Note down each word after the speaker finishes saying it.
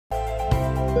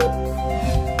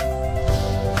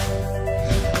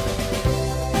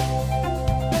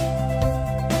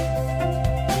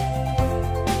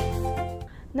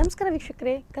ನಮಸ್ಕಾರ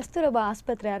ವೀಕ್ಷಕರೇ, ಕಸ್ತೂರಬಾ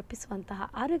ಆಸ್ಪತ್ರೆ ಅರ್ಪಿಸುವಂತಹ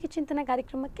ಆರೋಗ್ಯ ಚಿಂತನ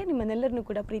ಕಾರ್ಯಕ್ರಮಕ್ಕೆ ನಿಮ್ಮನ್ನೆಲ್ಲರನ್ನೂ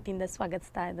ಕೂಡ ಪ್ರೀತಿಯಿಂದ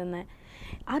ಸ್ವಾಗತಿಸ್ತಾ ಇದ್ದೇನೆ.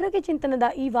 ಆರೋಗ್ಯ ಚಿಂತನದ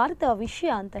ಈ ವಾರದ ವಿಷಯ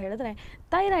ಅಂತ ಹೇಳಿದ್ರೆ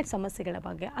ಥೈರಾಯ್ಡ್ ಸಮಸ್ಯೆಗಳ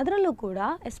ಬಗ್ಗೆ, ಅದರಲ್ಲೂ ಕೂಡ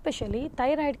ಎಸ್ಪೆಷಲಿ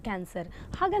ಥೈರಾಯ್ಡ್ ಕ್ಯಾನ್ಸರ್.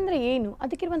 ಹಾಗಂದರೆ ಏನು,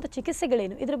 ಅದಕ್ಕಿರುವಂಥ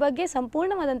ಚಿಕಿತ್ಸೆಗಳೇನು, ಇದರ ಬಗ್ಗೆ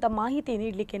ಸಂಪೂರ್ಣವಾದಂಥ ಮಾಹಿತಿ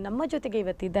ನೀಡಲಿಕ್ಕೆ ನಮ್ಮ ಜೊತೆಗೆ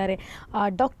ಇವತ್ತಿದ್ದಾರೆ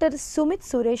ಡಾಕ್ಟರ್ ಸುಮಿತ್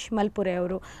ಸುರೇಶ್ ಮಲ್ಪುರೆ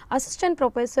ಅವರು, assistant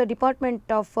professor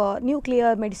department of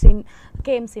nuclear medicine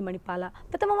KMC Manipal.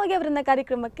 ಪ್ರಥಮವಾಗಿ ಅವರನ್ನ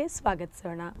ಕಾರ್ಯಕ್ರಮಕ್ಕೆ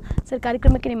ಸ್ವಾಗತಿಸೋಣ. ಸರ್,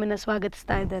 ಕಾರ್ಯಕ್ರಮಕ್ಕೆ ನಿಮ್ಮನ್ನು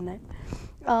ಸ್ವಾಗತಿಸ್ತಾ ಇದ್ದೇನೆ.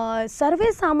 ಸರ್ವೇ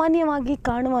ಸಾಮಾನ್ಯವಾಗಿ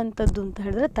ಕಾಣುವಂಥದ್ದು ಅಂತ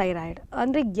ಹೇಳಿದ್ರೆ ಥೈರಾಯ್ಡ್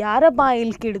ಅಂದರೆ ಯಾರ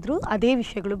ಬಾಯಲ್ಲಿ ಕೇಳಿದ್ರು ಅದೇ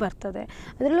ವಿಷಯಗಳು ಬರ್ತದೆ.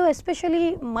 ಅದರಲ್ಲೂ ಎಸ್ಪೆಷಲಿ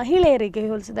ಮಹಿಳೆಯರಿಗೆ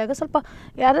ಹೋಲಿಸಿದಾಗ ಸ್ವಲ್ಪ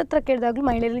ಯಾರ ಹತ್ರ ಕೇಳಿದಾಗಲೂ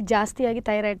ಮಹಿಳೆಯರಲ್ಲಿ ಜಾಸ್ತಿಯಾಗಿ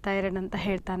ಥೈರಾಯ್ಡ್ ಅಂತ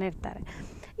ಹೇಳ್ತಾನೆ ಇರ್ತಾರೆ.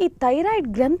 ಈ ಥೈರಾಯ್ಡ್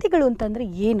ಗ್ರಂಥಿಗಳು ಅಂತಂದರೆ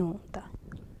ಏನು ಅಂತ?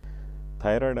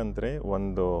 ಥೈರಾಯ್ಡ್ ಅಂದರೆ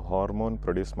ಒಂದು ಹಾರ್ಮೋನ್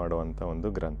ಪ್ರೊಡ್ಯೂಸ್ ಮಾಡುವಂಥ ಒಂದು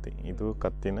ಗ್ರಂಥಿ. ಇದು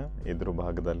ಕತ್ತಿನ ಎದುರು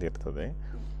ಭಾಗದಲ್ಲಿ ಇರ್ತದೆ.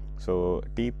 ಸೊ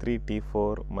T3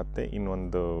 T4 ಮತ್ತು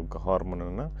ಇನ್ನೊಂದು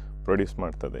ಹಾರ್ಮೋನನ್ನು ಪ್ರೊಡ್ಯೂಸ್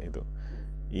ಮಾಡ್ತದೆ.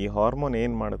 ಈ ಹಾರ್ಮೋನ್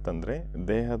ಏನು ಮಾಡುತ್ತಂದರೆ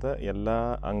ದೇಹದ ಎಲ್ಲ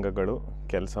ಅಂಗಗಳು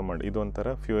ಕೆಲಸ ಮಾಡಿ, ಇದು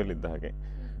ಒಂಥರ ಫ್ಯೂಯಲ್ ಇದ್ದ ಹಾಗೆ.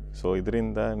 ಸೊ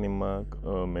ಇದರಿಂದ ನಿಮ್ಮ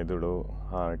ಮೆದುಳು,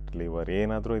 ಹಾರ್ಟ್, ಲಿವರ್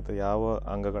ಏನಾದರೂ ಇದು ಯಾವ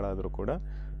ಅಂಗಗಳಾದರೂ ಕೂಡ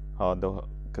ಅದು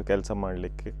ಕೆಲಸ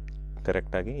ಮಾಡಲಿಕ್ಕೆ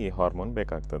ಕರೆಕ್ಟಾಗಿ ಈ ಹಾರ್ಮೋನ್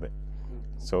ಬೇಕಾಗ್ತದೆ.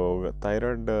 ಸೊ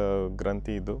ಥೈರಾಯ್ಡ್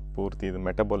ಗ್ರಂಥಿ ಇದು ಪೂರ್ತಿ ಇದು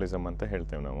ಮೆಟಬಾಲಿಸಮ್ ಅಂತ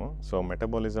ಹೇಳ್ತೇವೆ ನಾವು. ಸೊ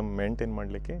ಮೆಟಬಾಲಿಸಮ್ ಮೇಂಟೈನ್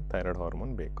ಮಾಡಲಿಕ್ಕೆ ಥೈರಾಯ್ಡ್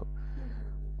ಹಾರ್ಮೋನ್ ಬೇಕು.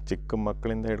 ಚಿಕ್ಕ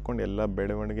ಮಕ್ಕಳಿಂದ ಹಿಡ್ಕೊಂಡು ಎಲ್ಲ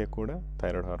ಬೆಳವಣಿಗೆ ಕೂಡ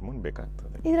ಥೈರಾಯ್ಡ್ ಹಾರ್ಮೋನ್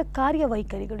ಬೇಕಾಗ್ತದೆ. ಇದರ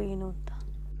ಕಾರ್ಯವೈಖರಿಗಳು ಏನು ಅಂತ?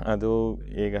 ಅದು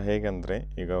ಈಗ ಹೇಗಂದರೆ,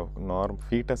 ಈಗ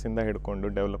ಫೀಟಸಿಂದ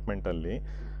ಹಿಡ್ಕೊಂಡು ಡೆವಲಪ್ಮೆಂಟಲ್ಲಿ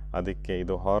ಅದಕ್ಕೆ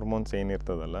ಇದು ಹಾರ್ಮೋನ್ಸ್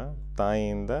ಏನಿರ್ತದಲ್ಲ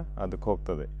ತಾಯಿಯಿಂದ ಅದಕ್ಕೆ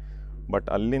ಹೋಗ್ತದೆ. ಬಟ್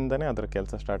ಅಲ್ಲಿಂದನೇ ಅದರ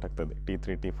ಕೆಲಸ ಸ್ಟಾರ್ಟ್ ಆಗ್ತದೆ,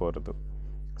 T3 T4.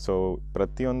 ಸೊ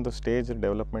ಪ್ರತಿಯೊಂದು ಸ್ಟೇಜ್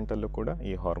ಡೆವಲಪ್ಮೆಂಟಲ್ಲೂ ಕೂಡ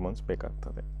ಈ ಹಾರ್ಮೋನ್ಸ್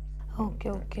ಬೇಕಾಗ್ತದೆ.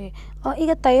 ಓಕೆ.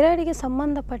 ಈಗ ಥೈರಾಯ್ಡಿಗೆ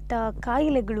ಸಂಬಂಧಪಟ್ಟ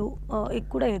ಕಾಯಿಲೆಗಳು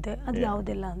ಕೂಡ ಇದೆ, ಅದು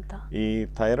ಯಾವುದೆಲ್ಲ ಅಂತ? ಈ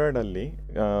ಥೈರಾಯ್ಡಲ್ಲಿ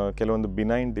ಕೆಲವೊಂದು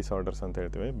ಬಿನೈನ್ ಡಿಸಾರ್ಡರ್ಸ್ ಅಂತ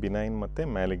ಹೇಳ್ತೇವೆ. ಬಿನೈನ್ ಮತ್ತು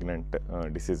ಮ್ಯಾಲಿಗ್ನೆಂಟ್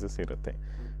ಡಿಸೀಸಸ್ ಇರುತ್ತೆ.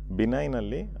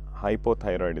 ಬಿನೈನಲ್ಲಿ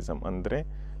ಹೈಪೋಥೈರಾಯ್ಡಿಸಮ್ ಅಂದರೆ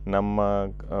ನಮ್ಮ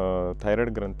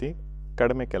ಥೈರಾಯ್ಡ್ ಗ್ರಂಥಿ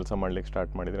ಕಡಿಮೆ ಕೆಲಸ ಮಾಡಲಿಕ್ಕೆ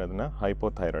ಸ್ಟಾರ್ಟ್ ಮಾಡಿದರೆ ಅದನ್ನು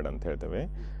ಹೈಪೋಥೈರಾಯ್ಡ್ ಅಂತ ಹೇಳ್ತೇವೆ.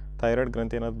 ಥೈರಾಯ್ಡ್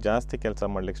ಗ್ರಂಥಿ ಏನಾದ್ರು ಜಾಸ್ತಿ ಕೆಲಸ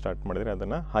ಮಾಡ್ಲಿಕ್ಕೆ ಸ್ಟಾರ್ಟ್ ಮಾಡಿದರೆ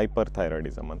ಅದನ್ನು ಹೈಪರ್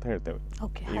ಥೈರಾಯ್ಡಿಸಮ್ ಅಂತ ಹೇಳ್ತೇವೆ.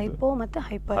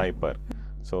 ಹೈಪರ್.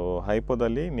 ಸೊ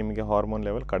ಹೈಪೋದಲ್ಲಿ ನಿಮಗೆ ಹಾರ್ಮೋನ್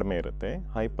ಲೆವೆಲ್ ಕಡಿಮೆ ಇರುತ್ತೆ,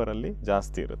 ಹೈಪರಲ್ಲಿ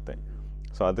ಜಾಸ್ತಿ ಇರುತ್ತೆ.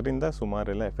 ಸೊ ಅದರಿಂದ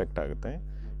ಸುಮಾರೆಲ್ಲ ಎಫೆಕ್ಟ್ ಆಗುತ್ತೆ.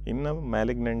 ಇನ್ನು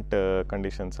ಮ್ಯಾಲಿಗ್ನೆಂಟ್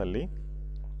ಕಂಡೀಷನ್ಸಲ್ಲಿ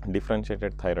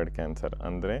ಡಿಫ್ರೆನ್ಷಿಯೇಟೆಡ್ ಥೈರಾಯ್ಡ್ ಕ್ಯಾನ್ಸರ್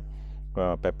ಅಂದರೆ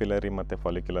ಪೆಪಿಲರಿ ಮತ್ತು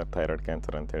ಫಾಲಿಕ್ಯುಲರ್ ಥೈರಾಯ್ಡ್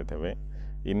ಕ್ಯಾನ್ಸರ್ ಅಂತ ಹೇಳ್ತೇವೆ.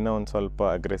 ಇನ್ನೂ ಒಂದು ಸ್ವಲ್ಪ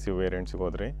ಅಗ್ರೆಸಿವ್ ವೇರಿಯಂಟ್ಸ್ಗೆ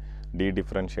ಹೋದರೆ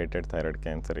ಡಿಫ್ರೆನ್ಷಿಯೇಟೆಡ್ ಥೈರಾಯ್ಡ್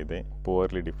ಕ್ಯಾನ್ಸರ್ ಇದೆ,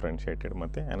 ಪುವರ್ಲಿ ಡಿಫ್ರೆನ್ಷಿಯೇಟೆಡ್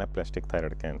ಮತ್ತು ಅನಾಪ್ಲಾಸ್ಟಿಕ್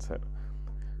ಥೈರಾಯ್ಡ್ ಕ್ಯಾನ್ಸರ್.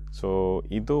 ಸೊ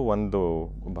ಇದು ಒಂದು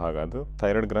ಭಾಗ. ಅದು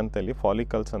ಥೈರಾಯ್ಡ್ ಗ್ರಂಥಿಯಲ್ಲಿ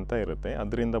ಫಾಲಿಕಲ್ಸ್ ಅಂತ ಇರುತ್ತೆ,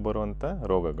 ಅದರಿಂದ ಬರುವಂಥ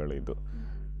ರೋಗಗಳು ಇದು.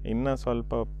 ಇನ್ನು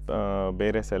ಸ್ವಲ್ಪ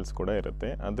ಬೇರೆ ಸೆಲ್ಸ್ ಕೂಡ ಇರುತ್ತೆ,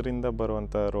 ಅದರಿಂದ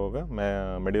ಬರುವಂಥ ರೋಗ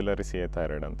ಮೆಡ್ಯುಲರಿ ಸಿಎ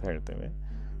ಥೈರಾಯ್ಡ್ ಅಂತ ಹೇಳ್ತೇವೆ.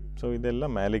 ಸೊ ಇದೆಲ್ಲ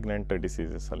ಮ್ಯಾಲಿಗ್ನೆಂಟ್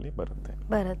ಡಿಸೀಸಸಲ್ಲಿ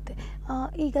ಬರುತ್ತೆ.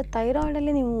 ಈಗ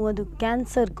ಥೈರಾಯ್ಡಲ್ಲಿ ನೀವು ಅದು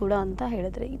ಕ್ಯಾನ್ಸರ್ ಕೂಡ ಅಂತ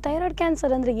ಹೇಳಿದ್ರೆ, ಈ ಥೈರಾಯ್ಡ್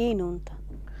ಕ್ಯಾನ್ಸರ್ ಅಂದರೆ ಏನು ಅಂತ?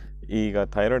 ಈಗ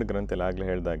ಥೈರಾಯ್ಡ್ ಗ್ರಂಥಿಯಲ್ಲಿ ಆಗಲೇ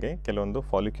ಹೇಳಿದಾಗೆ ಕೆಲವೊಂದು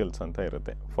ಫಾಲಿಕ್ಯುಲ್ಸ್ ಅಂತ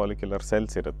ಇರುತ್ತೆ, ಫಾಲಿಕ್ಯುಲರ್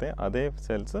ಸೆಲ್ಸ್ ಇರುತ್ತೆ. ಅದೇ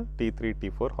cells T3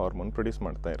 T4 hormone produce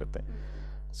ಮಾಡ್ತಾ ಇರುತ್ತೆ.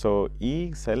 ಸೊ ಈ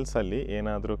ಸೆಲ್ಸಲ್ಲಿ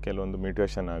ಏನಾದರೂ ಕೆಲವೊಂದು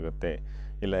ಮ್ಯೂಟೇಷನ್ ಆಗುತ್ತೆ,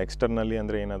 ಇಲ್ಲ ಎಕ್ಸ್ಟರ್ನಲಿ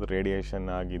ಅಂದರೆ ಏನಾದರೂ ರೇಡಿಯೇಷನ್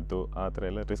ಆಗಿದ್ದು ಆ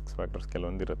ಥರ ಎಲ್ಲ ರಿಸ್ಕ್ ಫ್ಯಾಕ್ಟರ್ಸ್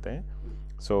ಕೆಲವೊಂದು ಇರುತ್ತೆ.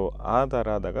 ಸೊ ಆ ಥರ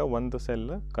ಆದಾಗ ಒಂದು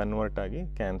ಸೆಲ್ ಕನ್ವರ್ಟ್ ಆಗಿ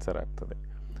ಕ್ಯಾನ್ಸರ್ ಆಗ್ತದೆ.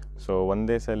 ಸೊ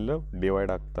ಒಂದೇ ಸೆಲ್ಲು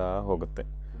ಡಿವೈಡ್ ಆಗ್ತಾ ಹೋಗುತ್ತೆ.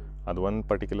 ಅದು ಒಂದು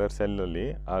ಪರ್ಟಿಕ್ಯುಲರ್ ಸೆಲ್ಲಲ್ಲಿ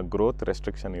ಆ ಗ್ರೋತ್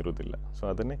ರೆಸ್ಟ್ರಿಕ್ಷನ್ ಇರೋದಿಲ್ಲ. ಸೊ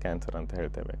ಅದನ್ನೇ ಕ್ಯಾನ್ಸರ್ ಅಂತ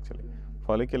ಹೇಳ್ತೇವೆ. ಆ್ಯಕ್ಚುಲಿ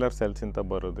ಫಾಲಿಕ್ಯುಲರ್ ಸೆಲ್ಸ್ ಅಂತ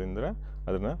ಬರೋದ್ರಿಂದ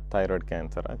ಅದನ್ನು ಥೈರಾಯ್ಡ್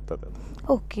ಕ್ಯಾನ್ಸರ್ ಆಗ್ತದೆ.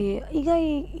 ಓಕೆ. ಈಗ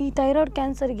ಈ ಥೈರಾಯ್ಡ್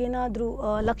ಕ್ಯಾನ್ಸರ್ಗೆ ಏನಾದರೂ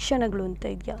ಲಕ್ಷಣಗಳು ಅಂತ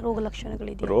ಇದೆಯಾ, ರೋಗ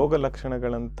ಲಕ್ಷಣಗಳಿದೆಯಾ? ರೋಗ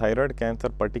ಲಕ್ಷಣಗಳನ್ನು thyroid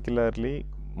cancer particularly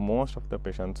most of the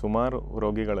patient, ಸುಮಾರು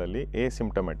ರೋಗಿಗಳಲ್ಲಿ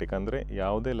ಎಸಿಂಪ್ಟಮ್ಯಾಟಿಕ್ ಅಂದರೆ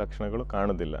ಯಾವುದೇ ಲಕ್ಷಣಗಳು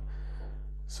ಕಾಣೋದಿಲ್ಲ.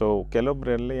 ಸೊ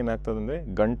ಕೆಲವೊಬ್ಬರಲ್ಲಿ ಏನಾಗ್ತದೆ ಅಂದರೆ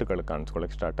ಗಂಟುಗಳು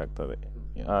ಕಾಣಿಸ್ಕೊಳ್ಳೋಕೆ ಸ್ಟಾರ್ಟ್ ಆಗ್ತದೆ.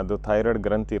 ಅದು ಥೈರಾಯ್ಡ್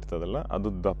ಗ್ರಂಥಿ ಇರ್ತದಲ್ಲ, ಅದು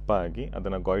ದಪ್ಪ ಆಗಿ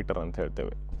ಅದನ್ನು ಗಾಯ್ಟರ್ ಅಂತ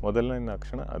ಹೇಳ್ತೇವೆ. ಮೊದಲನೇ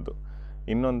ಲಕ್ಷಣ ಅದು.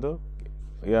 ಇನ್ನೊಂದು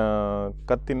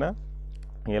ಕತ್ತಿನ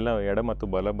ಎಲ್ಲ ಎಡ ಮತ್ತು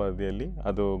ಬಲಬದಿಯಲ್ಲಿ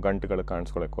ಅದು ಗಂಟುಗಳು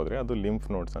ಕಾಣಿಸ್ಕೊಳ್ಳೋಕೆ ಹೋದರೆ ಅದು ಲಿಂಫ್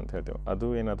ನೋಡ್ಸ್ ಅಂತ ಹೇಳ್ತೇವೆ. ಅದು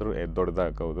ಏನಾದರೂ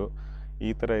ದೊಡ್ಡದಾಗೋದು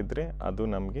ಈ ಥರ ಇದ್ದರೆ ಅದು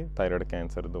ನಮಗೆ ಥೈರಾಯ್ಡ್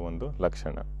ಕ್ಯಾನ್ಸರ್ದು ಒಂದು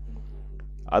ಲಕ್ಷಣ.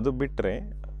 ಅದು ಬಿಟ್ಟರೆ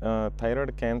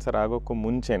ಥೈರಾಯ್ಡ್ ಕ್ಯಾನ್ಸರ್ ಆಗೋಕ್ಕೂ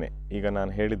ಮುಂಚೆನೇ ಈಗ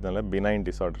ನಾನು ಹೇಳಿದ್ನಲ್ಲ ಬಿನೈನ್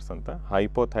ಡಿಸಾರ್ಡರ್ಸ್ ಅಂತ,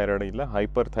 ಹೈಪೋಥೈರಾಯ್ಡ್ ಇಲ್ಲ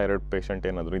ಹೈಪರ್ ಥೈರಾಯ್ಡ್ ಪೇಷಂಟ್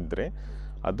ಏನಾದರೂ ಇದ್ದರೆ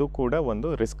ಅದು ಕೂಡ ಒಂದು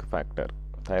risk factor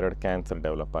thyroid cancer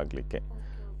develop ಆಗಲಿಕ್ಕೆ.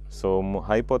 ಸೊ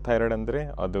ಹೈಪೋಥೈರಾಯ್ಡ್ ಅಂದರೆ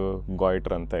ಅದು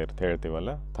ಗಾಯ್ಟ್ರ್ ಅಂತ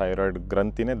ಹೇಳ್ತೀವಲ್ಲ, ಥೈರಾಯ್ಡ್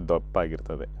ಗ್ರಂಥಿನೇ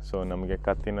ದಪ್ಪಾಗಿರ್ತದೆ. ಸೊ ನಮಗೆ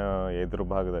ಕತ್ತಿನ ಎದುರು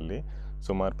ಭಾಗದಲ್ಲಿ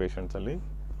ಸುಮಾರು ಪೇಷಂಟ್ಸಲ್ಲಿ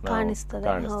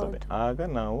ಕಾಣಿಸ್ತದೆ. ಆಗ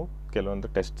ನಾವು ಕೆಲವೊಂದು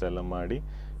ಟೆಸ್ಟ್ ಎಲ್ಲ ಮಾಡಿ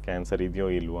ಕ್ಯಾನ್ಸರ್ ಇದೆಯೋ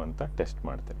ಇಲ್ವೋ ಅಂತ ಟೆಸ್ಟ್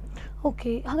ಮಾಡ್ತೇವೆ.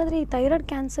 ಓಕೆ, ಹಾಗಾದರೆ ಈ ಥೈರಾಯ್ಡ್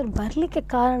ಕ್ಯಾನ್ಸರ್ ಬರಲಿಕ್ಕೆ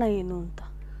ಕಾರಣ ಏನು ಅಂತ?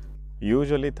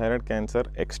 Usually thyroid cancer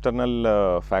external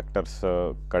factors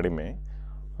ಕಡಿಮೆ.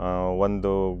 ಒಂದು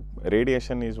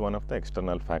radiation is one of the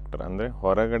external factor, ಅಂದರೆ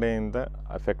ಹೊರಗಡೆಯಿಂದ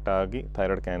ಅಫೆಕ್ಟ್ ಆಗಿ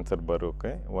ಥೈರಾಯ್ಡ್ ಕ್ಯಾನ್ಸರ್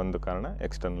ಬರೋಕ್ಕೆ ಒಂದು ಕಾರಣ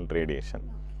ಎಕ್ಸ್ಟರ್ನಲ್ ರೇಡಿಯೇಷನ್.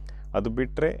 ಅದು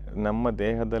ಬಿಟ್ಟರೆ ನಮ್ಮ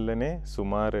ದೇಹದಲ್ಲೇ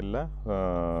ಸುಮಾರೆಲ್ಲ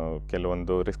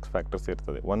ಕೆಲವೊಂದು ರಿಸ್ಕ್ ಫ್ಯಾಕ್ಟರ್ಸ್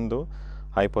ಇರ್ತದೆ. ಒಂದು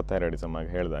ಹೈಪೋಥೈರಾಯ್ಡಿಸಮ್ ಆಗಿ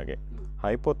ಹೇಳಿದಾಗೆ,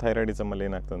 ಹೈಪೋಥೈರಾಯ್ಡಿಸಮಲ್ಲಿ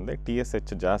ಏನಾಗ್ತದೆ ಅಂದರೆ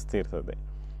TSH ಜಾಸ್ತಿ ಇರ್ತದೆ.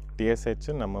 TSH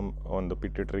ನಮ್ಮ ಒಂದು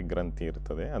ಪಿಟ್ಯೂಟರಿ ಗ್ರಂಥಿ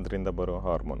ಇರ್ತದೆ, ಅದರಿಂದ ಬರೋ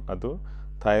ಹಾರ್ಮೋನ್. ಅದು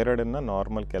ಥೈರಾಯ್ಡನ್ನು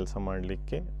ನಾರ್ಮಲ್ ಕೆಲಸ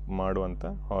ಮಾಡಲಿಕ್ಕೆ ಮಾಡುವಂಥ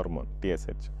ಹಾರ್ಮೋನ್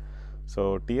TSH. ಸೊ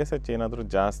TSH ಏನಾದರೂ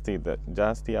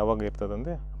ಜಾಸ್ತಿ ಯಾವಾಗ ಇರ್ತದೆ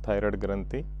ಅಂದರೆ ಥೈರಾಯ್ಡ್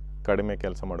ಗ್ರಂಥಿ ಕಡಿಮೆ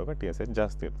ಕೆಲಸ ಮಾಡುವಾಗ TSH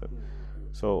ಜಾಸ್ತಿ ಇರ್ತದೆ.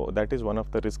 So that is one of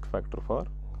the risk factor for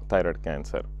thyroid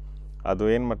cancer. ಅದು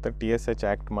ಏನು ಮಾಡ್ತಾರೆ, TSH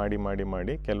ಆ್ಯಕ್ಟ್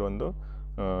ಮಾಡಿ ಕೆಲವೊಂದು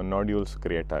ನಾಡ್ಯೂಲ್ಸ್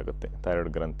ಕ್ರಿಯೇಟ್ ಆಗುತ್ತೆ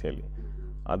ಥೈರಾಯ್ಡ್ ಗ್ರಂಥಿಯಲ್ಲಿ.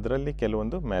 ಅದರಲ್ಲಿ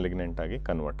ಕೆಲವೊಂದು ಮ್ಯಾಲಿಗ್ನೆಂಟ್ ಆಗಿ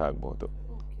ಕನ್ವರ್ಟ್ ಆಗ್ಬೋದು.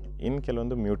 ಇನ್ನು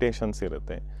ಕೆಲವೊಂದು ಮ್ಯೂಟೇಷನ್ಸ್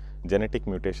ಇರುತ್ತೆ, ಜೆನೆಟಿಕ್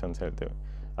ಮ್ಯೂಟೇಷನ್ಸ್ ಹೇಳ್ತೇವೆ.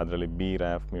 ಅದರಲ್ಲಿ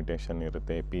BRAF ಮ್ಯೂಟೇಷನ್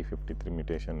ಇರುತ್ತೆ, P53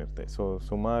 ಮ್ಯೂಟೇಷನ್ ಇರುತ್ತೆ. ಸೊ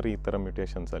ಸುಮಾರು ಈ ಥರ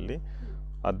ಮ್ಯೂಟೇಷನ್ಸಲ್ಲಿ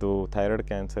ಅದು ಥೈರಾಯ್ಡ್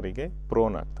ಕ್ಯಾನ್ಸರಿಗೆ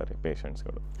ಪ್ರೋನ್ ಆಗ್ತಾರೆ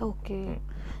ಪೇಷಂಟ್ಸ್ಗಳು. ಓಕೆ,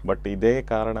 ಬಟ್ ಇದೇ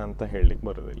ಕಾರಣ ಅಂತ ಹೇಳಲಿಕ್ಕೆ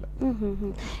ಬರೋದಿಲ್ಲ.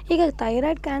 ಈಗ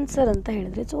ಥೈರಾಯ್ಡ್ ಕ್ಯಾನ್ಸರ್ ಅಂತ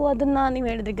ಹೇಳಿದ್ರೆ, ಸೊ ಅದನ್ನು ನೀವು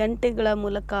ಹೇಳಿದ್ರೆ ಗಂಟೆಗಳ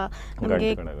ಮೂಲಕ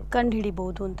ನಮಗೆ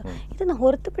ಕಂಡುಹಿಡಿಬಹುದು ಅಂತ. ಇದನ್ನು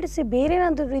ಹೊರತುಪಡಿಸಿ ಬೇರೆ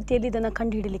ಏನಾದರೂ ರೀತಿಯಲ್ಲಿ ಇದನ್ನು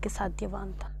ಕಂಡುಹಿಡಲಿಕ್ಕೆ ಸಾಧ್ಯವಾ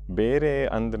ಅಂತ? ಬೇರೆ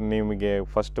ಅಂದರೆ ನಿಮಗೆ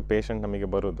ಫಸ್ಟ್ ಪೇಷಂಟ್ ನಮಗೆ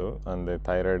ಬರೋದು ಅಂದರೆ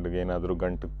ಥೈರಾಯ್ಡ್ಗೆ ಏನಾದರೂ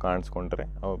ಗಂಟು ಕಾಣಿಸ್ಕೊಂಡ್ರೆ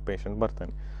ಪೇಷಂಟ್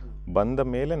ಬರ್ತಾನೆ. ಬಂದ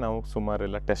ಮೇಲೆ ನಾವು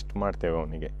ಸುಮಾರೆಲ್ಲ ಟೆಸ್ಟ್ ಮಾಡ್ತೇವೆ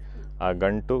ಅವನಿಗೆ, ಆ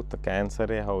ಗಂಟು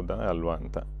ಕ್ಯಾನ್ಸರೇ ಹೌದಾ ಅಲ್ವಾ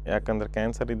ಅಂತ. ಯಾಕಂದರೆ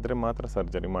ಕ್ಯಾನ್ಸರ್ ಇದ್ದರೆ ಮಾತ್ರ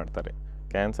ಸರ್ಜರಿ ಮಾಡ್ತಾರೆ.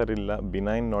 ಕ್ಯಾನ್ಸರ್ ಇಲ್ಲ,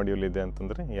 ಬಿನೈನ್ ನಾಡ್ಯೂಲ್ ಇದೆ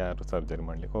ಅಂತಂದರೆ ಯಾರು ಸರ್ಜರಿ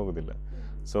ಮಾಡಲಿಕ್ಕೆ ಹೋಗೋದಿಲ್ಲ.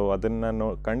 ಸೊ ಅದನ್ನು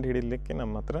ಕಂಡು ಹಿಡಿಲಿಕ್ಕೆ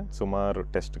ನಮ್ಮ ಹತ್ರ ಸುಮಾರು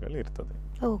ಟೆಸ್ಟ್ಗಳು ಇರ್ತದೆ.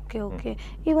 ಓಕೆ,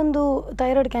 ಈ ಒಂದು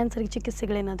ಥೈರಾಯ್ಡ್ ಕ್ಯಾನ್ಸರ್ಗೆ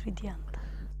ಚಿಕಿತ್ಸೆಗಳೇನಾದರೂ ಇದೆಯಾ ಅಂತ?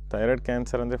 ಥೈರಾಯ್ಡ್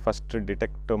ಕ್ಯಾನ್ಸರ್ ಅಂದರೆ ಫಸ್ಟ್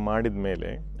ಡಿಟೆಕ್ಟ್ ಮಾಡಿದ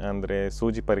ಮೇಲೆ, ಅಂದರೆ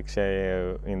ಸೂಜಿ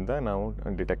ಪರೀಕ್ಷೆಯಿಂದ ನಾವು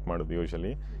ಡಿಟೆಕ್ಟ್ ಮಾಡೋದು.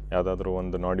 ಯೂಶಲಿ ಯಾವುದಾದ್ರೂ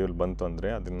ಒಂದು ನಾಡ್ಯೂಲ್ ಬಂತು ಅಂದರೆ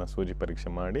ಅದನ್ನು ಸೂಜಿ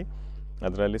ಪರೀಕ್ಷೆ ಮಾಡಿ,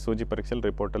 ಅದರಲ್ಲಿ ಸೂಜಿ ಪರೀಕ್ಷೆಯಲ್ಲಿ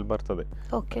ರಿಪೋರ್ಟಲ್ಲಿ ಬರ್ತದೆ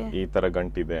ಈ ಥರ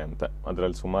ಗಂಟಿದೆ ಅಂತ.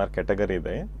 ಅದರಲ್ಲಿ ಸುಮಾರು ಕ್ಯಾಟಗರಿ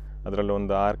ಇದೆ, ಅದರಲ್ಲಿ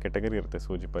ಒಂದು 6 ಕ್ಯಾಟಗರಿ ಇರುತ್ತೆ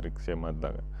ಸೂಜಿ ಪರೀಕ್ಷೆ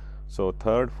ಮಾಡಿದಾಗ. So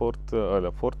 3rd, 4th,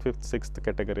 5th, 6th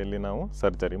ಕ್ಯಾಟಗರಿಯಲ್ಲಿ ನಾವು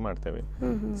ಸರ್ಜರಿ ಮಾಡ್ತೇವೆ.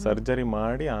 ಸರ್ಜರಿ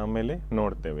ಮಾಡಿ ಆಮೇಲೆ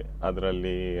ನೋಡ್ತೇವೆ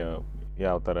ಅದರಲ್ಲಿ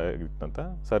ಯಾವ ಥರ ಇತ್ತಂತ.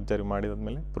 ಸರ್ಜರಿ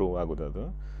ಮಾಡಿದಾದ್ಮೇಲೆ ಪ್ರೂವ್ ಆಗೋದು ಅದು.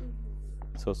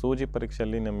 ಸೊ ಸೂಜಿ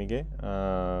ಪರೀಕ್ಷೆಯಲ್ಲಿ ನಮಗೆ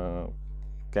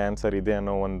ಕ್ಯಾನ್ಸರ್ ಇದೆ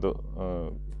ಅನ್ನೋ ಒಂದು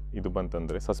ಇದು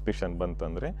ಬಂತಂದರೆ, ಸಸ್ಪಿಷನ್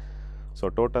ಬಂತಂದರೆ, ಸೊ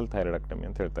ಟೋಟಲ್ ಥೈರಾಯ್ಡಕ್ಟಮಿ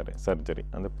ಅಂತ ಹೇಳ್ತಾರೆ ಸರ್ಜರಿ.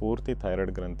 ಅಂದರೆ ಪೂರ್ತಿ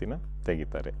ಥೈರಾಯ್ಡ್ ಗ್ರಂಥಿನ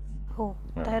ತೆಗಿತಾರೆ,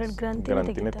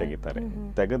 ಗ್ರಂಥಿನೇ ತೆಗಿತಾರೆ.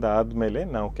 ತೆಗೆದಾದ್ಮೇಲೆ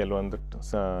ನಾವು ಕೆಲವೊಂದು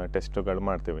ಟೆಸ್ಟ್ಗಳು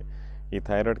ಮಾಡ್ತೇವೆ ಈ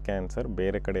ಥೈರಾಯ್ಡ್ ಕ್ಯಾನ್ಸರ್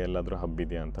ಬೇರೆ ಕಡೆ ಎಲ್ಲಾದರೂ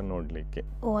ಹಬ್ಬಿದೆಯಾ ಅಂತ ನೋಡಲಿಕ್ಕೆ.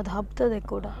 ಅದು ಹಬ್ತದೆ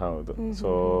ಕೂಡ. ಹೌದು. ಸೊ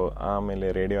ಆಮೇಲೆ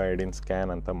ರೇಡಿಯೋ ಐಯೋಡಿನ್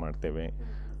ಸ್ಕ್ಯಾನ್ ಅಂತ ಮಾಡ್ತೇವೆ.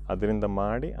 ಅದರಿಂದ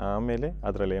ಮಾಡಿ ಆಮೇಲೆ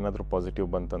ಅದರಲ್ಲಿ ಏನಾದರೂ ಪಾಸಿಟಿವ್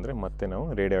ಬಂತಂದರೆ ಮತ್ತೆ ನಾವು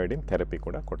ರೇಡಿಯೋ ಐಯೋಡಿನ್ ಥೆರಪಿ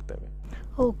ಕೂಡ ಕೊಡ್ತೇವೆ.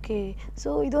 ಓಕೆ, ಸೊ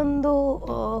ಇದೊಂದು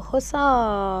ಹೊಸ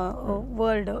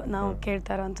ವರ್ಡ್ ನಾವು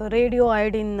ಕೇಳ್ತಾ ಇರೋಂಥ ರೇಡಿಯೋ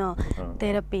ಐಯೋಡಿನ್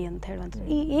ಥೆರಪಿ ಅಂತ ಹೇಳುವಂಥದ್ದು.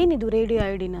 ಏನಿದು ರೇಡಿಯೋ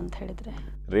ಐಯೋಡಿನ್ ಅಂತ ಹೇಳಿದರೆ?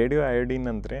 ರೇಡಿಯೋ ಐಯೋಡಿನ್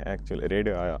ಅಂದರೆ ಆ್ಯಕ್ಚುಲಿ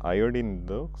ರೇಡಿಯೋ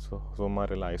ಐಯೋಡಿನ್ದು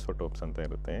ಸುಮಾರೆಲ್ಲ ಐಸೋಟೋಪ್ಸ್ ಅಂತ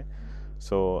ಇರುತ್ತೆ.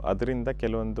 ಸೊ ಅದರಿಂದ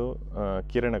ಕೆಲವೊಂದು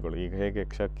ಕಿರಣಗಳು, ಈಗ ಹೇಗೆ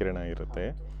ಕಿರಣ ಇರುತ್ತೆ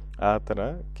ಆ ಥರ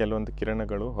ಕೆಲವೊಂದು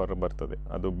ಕಿರಣಗಳು ಹೊರ ಬರ್ತದೆ.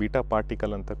 ಅದು ಬೀಟಾ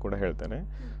ಪಾರ್ಟಿಕಲ್ ಅಂತ ಕೂಡ ಹೇಳ್ತಾರೆ.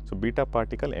 ಸೊ ಬೀಟಾ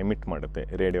ಪಾರ್ಟಿಕಲ್ ಎಮಿಟ್ ಮಾಡುತ್ತೆ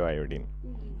ರೇಡಿಯೋ ಐಯೋಡಿನ್.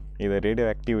 ಇದು ರೇಡಿಯೋ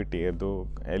ಆ್ಯಕ್ಟಿವಿಟಿ ಅದು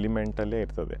ಎಲಿಮೆಂಟಲ್ಲೇ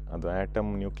ಇರ್ತದೆ, ಅದು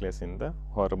ಆ್ಯಟಮ್ ನ್ಯೂಕ್ಲಿಯಸ್ಸಿಂದ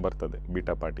ಹೊರ ಬರ್ತದೆ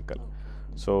ಬೀಟಾ ಪಾರ್ಟಿಕಲ್.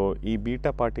 ಸೊ ಈ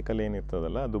ಬೀಟಾ ಪಾರ್ಟಿಕಲ್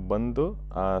ಏನಿರ್ತದಲ್ಲ ಅದು ಬಂದು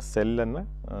ಆ ಸೆಲ್ಲನ್ನು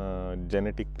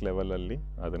ಜೆನೆಟಿಕ್ ಲೆವೆಲಲ್ಲಿ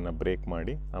ಅದನ್ನು ಬ್ರೇಕ್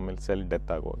ಮಾಡಿ ಆಮೇಲೆ ಸೆಲ್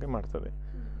ಡೆತ್ ಆಗುವಾಗೆ ಮಾಡ್ತದೆ.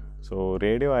 ಸೊ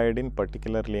ರೇಡಿಯೋ ಐಯೋಡಿನ್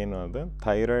ಪರ್ಟಿಕ್ಯುಲರ್ಲಿ ಏನು ಅಂದರೆ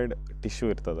ಥೈರಾಯ್ಡ್ ಟಿಶ್ಯೂ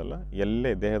ಇರ್ತದಲ್ಲ,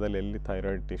 ಎಲ್ಲೇ ದೇಹದಲ್ಲಿ ಎಲ್ಲಿ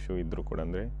ಥೈರಾಯ್ಡ್ ಟಿಶ್ಯೂ ಇದ್ದರೂ ಕೂಡ,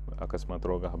 ಅಂದರೆ ಅಕಸ್ಮಾತ್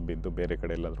ರೋಗ ಹಬ್ಬಿದ್ದು ಬೇರೆ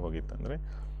ಕಡೆ ಎಲ್ಲಾದರೂ ಹೋಗಿತ್ತಂದರೆ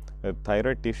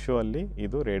ಥೈರಾಯ್ಡ್ ಟಿಶ್ಯೂ ಅಲ್ಲಿ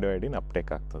ಇದು ರೇಡಿಯೋ ಐಯೋಡಿನ್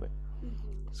ಅಪ್ಟೇಕ್ ಆಗ್ತದೆ.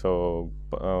 So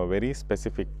very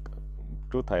specific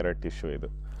to thyroid tissue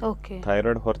ಇದು.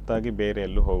 ಥೈರಾಯ್ಡ್ ಹೊರತಾಗಿ ಬೇರೆ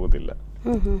ಎಲ್ಲೂ ಹೋಗೋದಿಲ್ಲ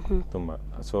ತುಂಬ.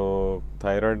 ಸೊ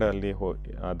ಥೈರಾಯ್ಡ್ ಅಲ್ಲಿ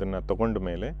ಅದನ್ನು ತಗೊಂಡ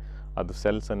ಮೇಲೆ ಅದು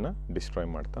ಸೆಲ್ಸನ್ನು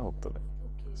ಡಿಸ್ಟ್ರಾಯ್ ಮಾಡ್ತಾ ಹೋಗ್ತದೆ.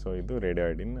 ಸೊ ಇದು ರೇಡಿಯೋ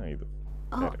ಐಯೋಡಿನ್. ಇದು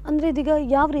ಅಂದರೆ ಇದೀಗ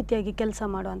ಯಾವ ರೀತಿಯಾಗಿ ಕೆಲಸ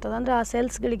ಮಾಡುವಂಥದ್ದು? ಅಂದರೆ ಆ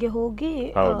ಸೆಲ್ಸ್ಗಳಿಗೆ ಹೋಗಿ,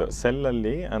 ಹೌದು,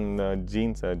 ಸೆಲ್ಲಲ್ಲಿ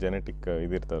ಜೀನ್ಸ್ ಜೆನೆಟಿಕ್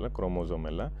ಇದಿರ್ತದಲ್ಲ, ಕ್ರೋಮೋಸೋಮ್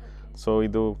ಎಲ್ಲ. ಸೊ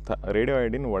ಇದು ರೇಡಿಯೋ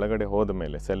ಐಯೋಡಿನ್ ಒಳಗಡೆ ಹೋದ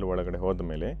ಮೇಲೆ, ಸೆಲ್ ಒಳಗಡೆ ಹೋದ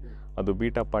ಮೇಲೆ ಅದು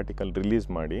ಬೀಟಾ ಪಾರ್ಟಿಕಲ್ ರಿಲೀಸ್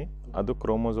ಮಾಡಿ ಅದು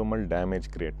ಕ್ರೋಮೋಸೋಮಲ್ ಡ್ಯಾಮೇಜ್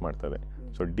ಕ್ರಿಯೇಟ್ ಮಾಡ್ತದೆ.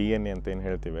 ಸೊ DNA ಅಂತ ಏನು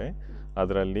ಹೇಳ್ತೀವಿ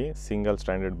ಅದರಲ್ಲಿ single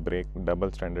standard break,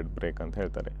 double standard break ಅಂತ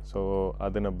ಹೇಳ್ತಾರೆ. ಸೊ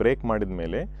ಅದನ್ನು ಬ್ರೇಕ್ ಮಾಡಿದ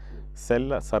ಮೇಲೆ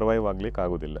ಸೆಲ್ ಸರ್ವೈವ್ ಆಗ್ಲಿಕ್ಕೆ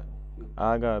ಆಗೋದಿಲ್ಲ.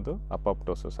 ಆಗ ಅದು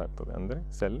ಅಪಾಪ್ಟೋಸಿಸ್ ಆಗ್ತದೆ, ಅಂದರೆ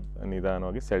ಸೆಲ್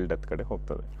ನಿಧಾನವಾಗಿ ಸೆಲ್ ಡೆತ್ ಕಡೆ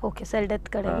ಹೋಗ್ತದೆ. ಓಕೆ, ಸೆಲ್ ಡೆತ್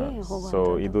ಕಡೆ. ಸೊ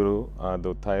ಇದು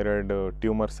ಅದು ಥೈರಾಯ್ಡ್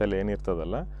ಟ್ಯೂಮರ್ ಸೆಲ್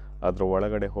ಏನಿರ್ತದಲ್ಲ ಅದ್ರ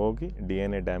ಒಳಗಡೆ ಹೋಗಿ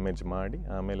DNA ಡ್ಯಾಮೇಜ್ ಮಾಡಿ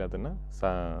ಆಮೇಲೆ ಅದನ್ನು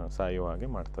ಸಾಯುವ ಹಾಗೆ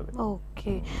ಮಾಡ್ತದೆ.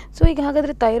 ಓಕೆ. ಸೊ ಈಗ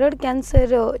ಹಾಗಾದರೆ ಥೈರಾಯ್ಡ್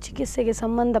ಕ್ಯಾನ್ಸರ್ ಚಿಕಿತ್ಸೆಗೆ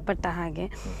ಸಂಬಂಧಪಟ್ಟ ಹಾಗೆ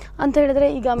ಅಂತ ಹೇಳಿದ್ರೆ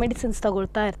ಈಗ ಮೆಡಿಸಿನ್ಸ್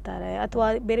ತಗೊಳ್ತಾ ಇರ್ತಾರೆ ಅಥವಾ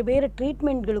ಬೇರೆ ಬೇರೆ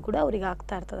ಟ್ರೀಟ್ಮೆಂಟ್ಗಳು ಕೂಡ ಅವರಿಗೆ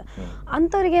ಆಗ್ತಾ ಇರ್ತದೆ.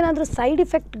 ಅಂಥವ್ರಿಗೆ ಏನಾದರೂ ಸೈಡ್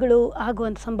ಎಫೆಕ್ಟ್ಗಳು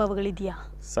ಆಗುವಂಥ ಸಂಭವಗಳಿದೆಯಾ?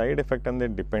 ಸೈಡ್ ಎಫೆಕ್ಟ್ ಅಂದರೆ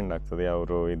ಡಿಪೆಂಡ್ ಆಗ್ತದೆ.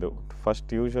 ಅವರು ಇದು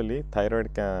ಫಸ್ಟ್ ಯೂಶ್ವಲಿ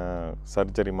ಥೈರಾಯ್ಡ್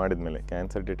ಸರ್ಜರಿ ಮಾಡಿದ್ಮೇಲೆ,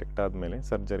 ಕ್ಯಾನ್ಸರ್ ಡಿಟೆಕ್ಟ್ ಆದಮೇಲೆ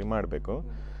ಸರ್ಜರಿ ಮಾಡಬೇಕು.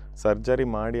 ಸರ್ಜರಿ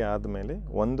ಮಾಡಿ ಆದಮೇಲೆ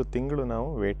 1 ತಿಂಗಳು ನಾವು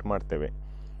ವೇಟ್ ಮಾಡ್ತೇವೆ.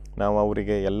 ನಾವು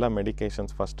ಅವರಿಗೆ ಎಲ್ಲ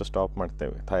ಮೆಡಿಕೇಷನ್ಸ್ ಫಸ್ಟ್ ಸ್ಟಾಪ್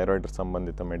ಮಾಡ್ತೇವೆ. ಥೈರಾಯ್ಡ್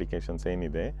ಸಂಬಂಧಿತ ಮೆಡಿಕೇಷನ್ಸ್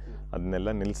ಏನಿದೆ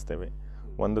ಅದನ್ನೆಲ್ಲ ನಿಲ್ಲಿಸ್ತೇವೆ.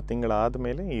 1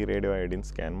 ತಿಂಗಳಾದಮೇಲೆ ಈ ರೇಡಿಯೋ ಐಡಿನ್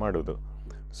ಸ್ಕ್ಯಾನ್ ಮಾಡೋದು.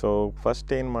 ಸೊ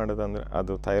ಫಸ್ಟ್ ಏನು ಮಾಡೋದಂದರೆ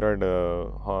ಅದು ಥೈರಾಯ್ಡ್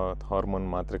ಹಾರ್ಮೋನ್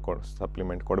ಮಾತ್ರೆ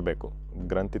ಸಪ್ಲಿಮೆಂಟ್ ಕೊಡಬೇಕು.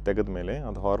 ಗ್ರಂಥಿ ತೆಗೆದ ಮೇಲೆ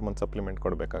ಅದು ಹಾರ್ಮೋನ್ ಸಪ್ಲಿಮೆಂಟ್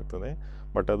ಕೊಡಬೇಕಾಗ್ತದೆ.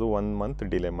 ಬಟ್ ಅದು 1 ಮಂತ್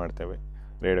ಡಿಲೇ ಮಾಡ್ತೇವೆ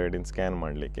ರೇಡಿಯೋ ಐಡಿನ್ ಸ್ಕ್ಯಾನ್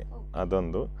ಮಾಡಲಿಕ್ಕೆ.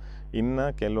 ಅದೊಂದು. ಇನ್ನು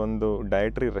ಕೆಲವೊಂದು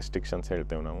ಡಯಟ್ರಿ ರೆಸ್ಟ್ರಿಕ್ಷನ್ಸ್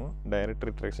ಹೇಳ್ತೇವೆ ನಾವು.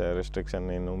 ಡಯಟ್ರಿ ರೆಸ್ಟ್ರಿಕ್ಷನ್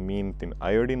ಏನು, ಮೀನು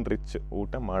ಅಯೋಡಿನ್ ರಿಚ್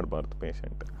ಊಟ ಮಾಡಬಾರ್ದು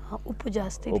ಪೇಷಂಟ್. ಉಪ್ಪು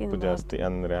ಜಾಸ್ತಿ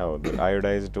ಅಂದರೆ ಹೌದು,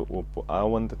 ಅಯೋಡೈಸ್ಡ್ ಉಪ್ಪು ಆ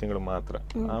 1 ತಿಂಗಳು ಮಾತ್ರ,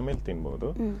 ಆಮೇಲೆ ತಿನ್ಬೋದು.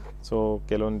 ಸೊ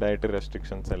ಕೆಲವೊಂದು ಡಯಟ್ರಿ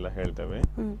ರೆಸ್ಟ್ರಿಕ್ಷನ್ಸ್ ಎಲ್ಲ ಹೇಳ್ತೇವೆ.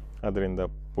 ಅದರಿಂದ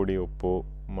ಪುಡಿ ಉಪ್ಪು,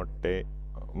 ಮೊಟ್ಟೆ,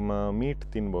 ಮೀಟ್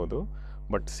ತಿನ್ಬೋದು.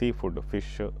 ಬಟ್ ಸೀ ಫುಡ್,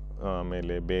 ಫಿಶ್,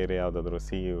 ಆಮೇಲೆ ಬೇರೆ ಯಾವುದಾದ್ರೂ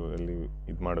ಅಲ್ಲಿ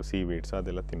ಇದು ಮಾಡೋ ಸೀವೀಡ್ಸ್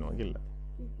ಅದೆಲ್ಲ ತಿನ್ನುವಾಗಿಲ್ಲ.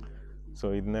 ಸೊ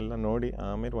ಇದನ್ನೆಲ್ಲ ನೋಡಿ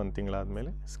ಆಮೇಲೆ 1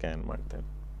 ತಿಂಗಳಾದಮೇಲೆ ಸ್ಕ್ಯಾನ್ ಮಾಡ್ತೇವೆ.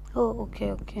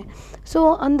 ಓಕೆ. ಸೊ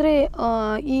ಅಂದರೆ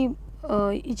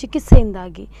ಈ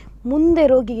ಚಿಕಿತ್ಸೆಯಿಂದಾಗಿ ಮುಂದೆ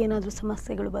ರೋಗಿಗೆ ಏನಾದರೂ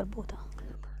ಸಮಸ್ಯೆಗಳು ಬರ್ಬೋದಾ?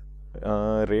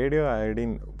 ರೇಡಿಯೋ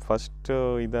ಐಡಿನ್ ಫಸ್ಟ್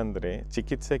ಇದಂದರೆ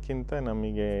ಚಿಕಿತ್ಸೆಗಿಂತ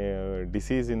ನಮಗೆ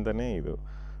ಡಿಸೀಸಿಂದನೇ ಇದು.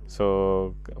 ಸೊ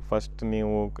ಫಸ್ಟ್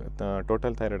ನೀವು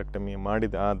ಟೋಟಲ್ ಥೈರಾಯ್ಡೆಕ್ಟಮಿ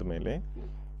ಮಾಡಿದ ಆದಮೇಲೆ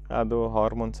ಅದು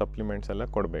ಹಾರ್ಮೋನ್ ಸಪ್ಲಿಮೆಂಟ್ಸ್ ಎಲ್ಲ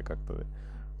ಕೊಡಬೇಕಾಗ್ತದೆ.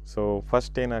 ಸೊ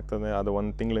ಫಸ್ಟ್ ಏನಾಗ್ತದೆ, ಅದು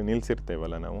 1 ತಿಂಗಳು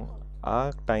ನಿಲ್ಲಿಸಿರ್ತೇವಲ್ಲ ನಾವು, ಆ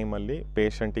ಟೈಮಲ್ಲಿ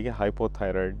ಪೇಷಂಟಿಗೆ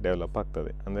ಹೈಪೋಥೈರಾಯ್ಡ್ ಡೆವಲಪ್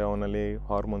ಆಗ್ತದೆ. ಅಂದರೆ ಅವನಲ್ಲಿ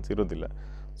ಹಾರ್ಮೋನ್ಸ್ ಇರೋದಿಲ್ಲ.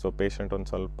 ಸೊ ಪೇಷಂಟ್ ಒಂದು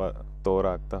ಸ್ವಲ್ಪ ತೋರ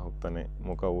ಆಗ್ತಾ ಹೋಗ್ತಾನೆ,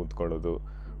 ಮುಖ ಊದ್ಕೊಳ್ಳೋದು,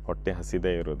 ಹೊಟ್ಟೆ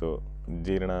ಹಸಿದೇ ಇರೋದು,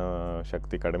 ಜೀರ್ಣ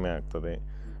ಶಕ್ತಿ ಕಡಿಮೆ ಆಗ್ತದೆ,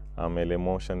 ಆಮೇಲೆ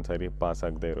ಮೋಷನ್ ಸರಿ ಪಾಸ್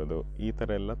ಆಗದೆ ಇರೋದು, ಈ ಥರ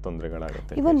ಎಲ್ಲ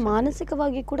ತೊಂದರೆಗಳಾಗುತ್ತೆ. ಇವನ್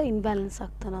ಮಾನಸಿಕವಾಗಿ ಕೂಡ ಇನ್ಬ್ಯಾಲೆನ್ಸ್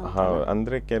ಆಗ್ತಾನೆ. ಹೌದು,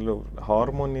 ಅಂದರೆ ಕೆಲವು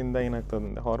ಹಾರ್ಮೋನಿಂದ ಏನಾಗ್ತದೆ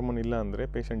ಅಂದರೆ, ಹಾರ್ಮೋನ್ ಇಲ್ಲ ಅಂದರೆ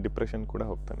ಪೇಷಂಟ್ ಡಿಪ್ರೆಷನ್ ಕೂಡ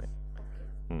ಹೋಗ್ತಾನೆ,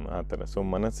 ಆ ಥರ. ಸೊ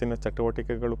ಮನಸ್ಸಿನ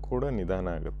ಚಟುವಟಿಕೆಗಳು ಕೂಡ ನಿಧಾನ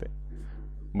ಆಗುತ್ತೆ.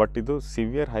 ಬಟ್ ಇದು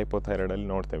ಸಿವಿಯರ್ ಹೈಪೋಥೈರಾಯ್ಡಲ್ಲಿ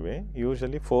ನೋಡ್ತೇವೆ.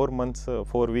 ಯೂಶಲಿ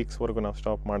 4 ವೀಕ್ಸ್ವರೆಗೂ ನಾವು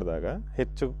ಸ್ಟಾಪ್ ಮಾಡಿದಾಗ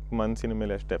ಹೆಚ್ಚು ಮನಸ್ಸಿನ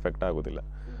ಮೇಲೆ ಅಷ್ಟು ಎಫೆಕ್ಟ್ ಆಗೋದಿಲ್ಲ.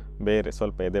 ಬೇರೆ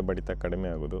ಸ್ವಲ್ಪ ಎದೆ ಬಡಿತ ಕಡಿಮೆ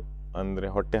ಆಗೋದು, ಅಂದರೆ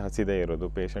ಹೊಟ್ಟೆ ಹಸಿದೇ ಇರೋದು,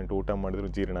 ಪೇಷಂಟ್ ಊಟ ಮಾಡಿದ್ರು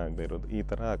ಜೀರ್ಣ ಆಗದೆ ಇರೋದು, ಈ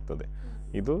ಥರ ಆಗ್ತದೆ.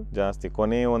 ಇದು ಜಾಸ್ತಿ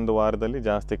ಕೊನೆಯ 1 ವಾರದಲ್ಲಿ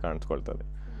ಜಾಸ್ತಿ ಕಾಣಿಸ್ಕೊಳ್ತದೆ.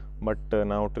 ಬಟ್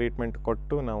ನಾವು ಟ್ರೀಟ್ಮೆಂಟ್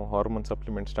ಕೊಟ್ಟು ನಾವು ಹಾರ್ಮೋನ್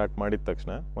ಸಪ್ಲಿಮೆಂಟ್ ಸ್ಟಾರ್ಟ್ ಮಾಡಿದ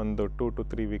ತಕ್ಷಣ ಒಂದು 2 to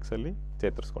 3 ವೀಕ್ಸಲ್ಲಿ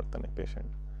ಚೇತರಿಸ್ಕೊಳ್ತಾನೆ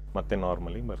ಪೇಷಂಟ್, ಮತ್ತೆ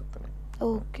ನಾರ್ಮಲಿಗೆ ಬರುತ್ತಾನೆ.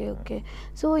 ಓಕೆ.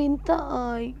 ಸೊ ಇಂಥ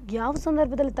ಯಾವ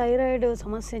ಸಂದರ್ಭದಲ್ಲಿ ಥೈರಾಯ್ಡ್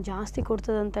ಸಮಸ್ಯೆ ಜಾಸ್ತಿ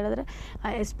ಕೊಡ್ತದೆ ಅಂತ ಹೇಳಿದ್ರೆ,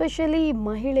 ಎಸ್ಪೆಷಲಿ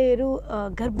ಮಹಿಳೆಯರು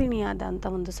ಗರ್ಭಿಣಿಯಾದಂಥ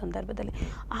ಒಂದು ಸಂದರ್ಭದಲ್ಲಿ,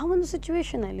 ಆ ಒಂದು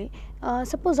ಸಿಚುವೇಷನಲ್ಲಿ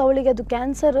ಸಪೋಸ್ ಅವಳಿಗೆ ಅದು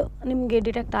ಕ್ಯಾನ್ಸರ್ ನಿಮಗೆ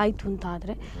ಡಿಟೆಕ್ಟ್ ಆಯಿತು ಅಂತ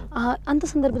ಆದರೆ ಅಂಥ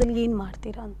ಸಂದರ್ಭದಲ್ಲಿ ಏನು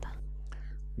ಮಾಡ್ತೀರಾ ಅಂತ?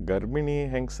 ಗರ್ಭಿಣಿ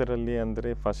ಹೆಂಗಸರಲ್ಲಿ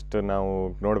ಅಂದರೆ ಫಸ್ಟ್ ನಾವು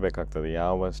ನೋಡಬೇಕಾಗ್ತದೆ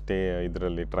ಯಾವ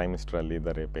ಇದರಲ್ಲಿ ಟ್ರೈಮಿಸ್ಟ್ರಲ್ಲಿ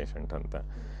ಇದ್ದಾರೆ ಪೇಷಂಟ್ ಅಂತ.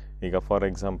 ಈಗ ಫಾರ್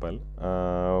ಎಕ್ಸಾಂಪಲ್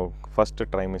ಫಸ್ಟ್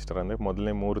ಟ್ರೈಮಿಸ್ಟರ್ ಅಂದರೆ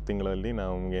ಮೊದಲನೇ 3 ತಿಂಗಳಲ್ಲಿ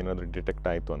ನಮ್ಗೆ ಏನಾದರೂ ಡಿಟೆಕ್ಟ್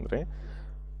ಆಯಿತು ಅಂದರೆ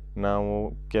ನಾವು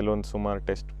ಕೆಲವೊಂದು ಸುಮಾರು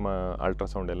ಟೆಸ್ಟ್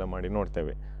ಅಲ್ಟ್ರಾಸೌಂಡ್ ಎಲ್ಲ ಮಾಡಿ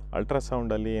ನೋಡ್ತೇವೆ.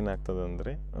 ಅಲ್ಟ್ರಾಸೌಂಡಲ್ಲಿ ಏನಾಗ್ತದೆ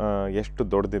ಅಂದರೆ ಎಷ್ಟು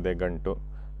ದೊಡ್ಡದಿದೆ ಗಂಟು,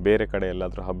 ಬೇರೆ ಕಡೆ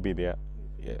ಎಲ್ಲಾದರೂ ಹಬ್ಬಿದೆಯಾ,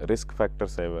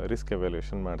 ರಿಸ್ಕ್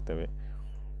ಎವ್ಯಾಲ್ಯೂಯೇಷನ್ ಮಾಡ್ತೇವೆ.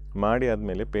 ಮಾಡಿ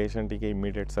ಆದಮೇಲೆ ಪೇಷಂಟಿಗೆ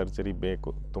ಇಮ್ಮಿಡಿಯೇಟ್ ಸರ್ಜರಿ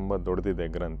ಬೇಕು, ತುಂಬ ದೊಡ್ಡದಿದೆ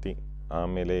ಗ್ರಂಥಿ,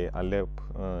 ಆಮೇಲೆ ಅಲ್ಲೇ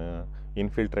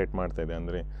ಇನ್ಫಿಲ್ಟ್ರೇಟ್ ಮಾಡ್ತಾಯಿದೆ,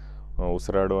 ಅಂದರೆ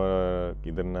ಉಸಿರಾಡುವ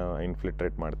ಇದನ್ನು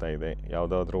ಇನ್ಫಿಲ್ಟ್ರೇಟ್ ಮಾಡ್ತಾ ಇದೆ,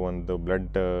 ಯಾವುದಾದ್ರೂ ಒಂದು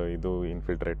ಬ್ಲಡ್ ಇದು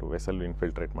ವೆಸಲ್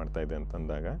ಇನ್ಫಿಲ್ಟ್ರೇಟ್ ಮಾಡ್ತಾ ಇದೆ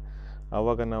ಅಂತಂದಾಗ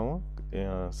ಆವಾಗ ನಾವು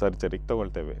ಸರ್ಜರಿಗೆ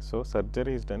ತಗೊಳ್ತೇವೆ. So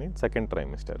surgery is done in 2nd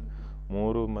trimester,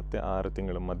 3 ಮತ್ತು 6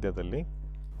 ತಿಂಗಳ ಮಧ್ಯದಲ್ಲಿ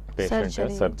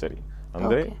ಪೇಷಂಟ್ ಸರ್ಜರಿ.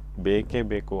 ಅಂದರೆ ಬೇಕೇ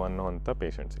ಬೇಕು ಅನ್ನೋವಂಥ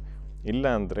ಪೇಷಂಟ್ಸ್. ಇಲ್ಲ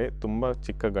ಅಂದರೆ ತುಂಬ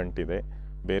ಚಿಕ್ಕ ಗಂಟಿದೆ,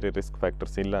 ಬೇರೆ ರಿಸ್ಕ್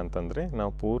ಫ್ಯಾಕ್ಟರ್ಸ್ ಇಲ್ಲ ಅಂತಂದರೆ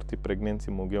ನಾವು ಪೂರ್ತಿ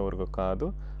ಪ್ರೆಗ್ನೆನ್ಸಿ ಮುಗಿಯೋವರೆಗೂ ಕಾದು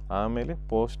ಆಮೇಲೆ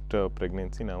ಪೋಸ್ಟ್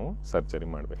ಪ್ರೆಗ್ನೆನ್ಸಿ ನಾವು ಸರ್ಜರಿ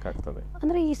ಮಾಡಬೇಕಾಗ್ತದೆ.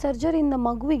 ಅಂದರೆ ಈ ಸರ್ಜರಿಯಿಂದ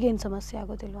ಮಗುವಿಗೆ ಏನು ಸಮಸ್ಯೆ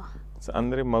ಆಗೋದಿಲ್ವಾ?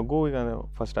 ಅಂದರೆ ಮಗುವಿಗೆ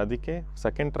ಫಸ್ಟ್ ಅದಕ್ಕೆ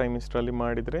 2nd ಟ್ರೈಮಿಸ್ಟ್ರಲ್ಲಿ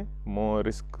ಮಾಡಿದರೆ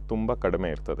ರಿಸ್ಕ್ ತುಂಬ ಕಡಿಮೆ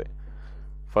ಇರ್ತದೆ.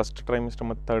 ಫಸ್ಟ್ ಟ್ರೈಮಿಸ್ಟರ್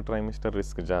ಮತ್ತು 3rd ಟ್ರೈಮಿಸ್ಟರ್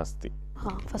ರಿಸ್ಕ್ ಜಾಸ್ತಿ,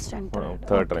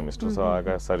 3rd ಟ್ರೈಮಿಸ್ಟರ್. ಸೊ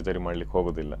ಆಗ ಸರ್ಜರಿ ಮಾಡ್ಲಿಕ್ಕೆ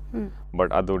ಹೋಗೋದಿಲ್ಲ.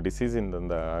 ಬಟ್ ಅದು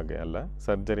ಡಿಸೀಸಿಂದ ಹಾಗೆ ಅಲ್ಲ,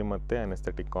 ಸರ್ಜರಿ ಮತ್ತು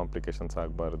ಅನೆಸ್ಥೆಟಿಕ್ ಕಾಂಪ್ಲಿಕೇಶನ್ಸ್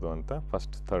ಆಗಬಾರ್ದು ಅಂತ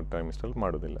 1st 3rd ಟ್ರೈಮಿಸ್ಟ್ರಲ್ಲಿ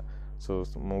ಮಾಡೋದಿಲ್ಲ. ಸೊ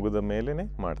ಮುಗಿದ ಮೇಲೇ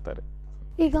ಮಾಡ್ತಾರೆ.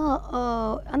 ಈಗ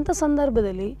ಅಂಥ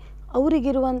ಸಂದರ್ಭದಲ್ಲಿ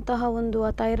ಅವರಿಗಿರುವಂತಹ ಒಂದು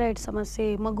ಥೈರಾಯ್ಡ್ ಸಮಸ್ಯೆ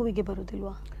ಮಗುವಿಗೆ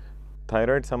ಬರೋದಿಲ್ವಾ?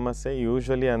 ಥೈರಾಯ್ಡ್ ಸಮಸ್ಯೆ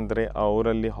ಯೂಶ್ವಲಿ ಅಂದರೆ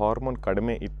ಅವರಲ್ಲಿ ಹಾರ್ಮೋನ್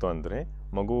ಕಡಿಮೆ ಇತ್ತು ಅಂದರೆ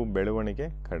ಮಗು ಬೆಳವಣಿಗೆ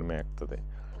ಕಡಿಮೆ ಆಗ್ತದೆ.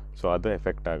 ಸೊ ಅದು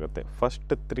ಎಫೆಕ್ಟ್ ಆಗುತ್ತೆ.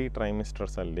 ಫಸ್ಟ್ 3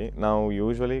 ಟ್ರೈಮಿಸ್ಟರ್ಸಲ್ಲಿ ನಾವು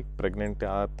ಯೂಶ್ವಲಿ ಪ್ರೆಗ್ನೆಂಟ್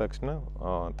ಆದ ತಕ್ಷಣ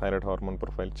ಥೈರಾಯ್ಡ್ ಹಾರ್ಮೋನ್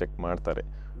ಪ್ರೊಫೈಲ್ ಚೆಕ್ ಮಾಡ್ತಾರೆ.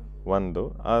 ಒಂದು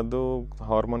ಅದು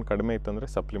ಹಾರ್ಮೋನ್ ಕಡಿಮೆ ಇತ್ತಂದರೆ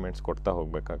ಸಪ್ಲಿಮೆಂಟ್ಸ್ ಕೊಡ್ತಾ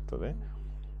ಹೋಗಬೇಕಾಗ್ತದೆ.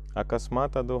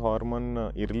 ಅಕಸ್ಮಾತ್ ಅದು ಹಾರ್ಮೋನ್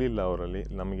ಇರಲಿಲ್ಲ ಅವರಲ್ಲಿ,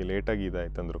 ನಮಗೆ ಲೇಟಾಗಿ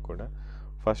ಇದಾಯ್ತಂದ್ರೂ ಕೂಡ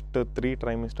ಫಸ್ಟ್ 3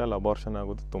 ಟ್ರೈಮಿಸ್ಟ್ರಲ್ಲಿ ಅಬಾರ್ಷನ್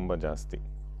ಆಗೋದು ತುಂಬ ಜಾಸ್ತಿ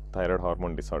thyroid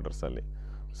hormone ಡಿಸಾರ್ಡರ್ಸಲ್ಲಿ.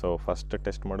 So first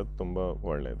test ಮಾಡೋದು ತುಂಬ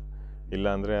ಒಳ್ಳೆಯದು.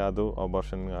 ಇಲ್ಲಾಂದರೆ ಅದು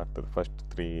ಅಬಾರ್ಷನ್ ಆಗ್ತದೆ ಫಸ್ಟ್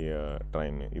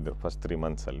 3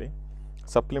 ಮಂತ್ಸಲ್ಲಿ.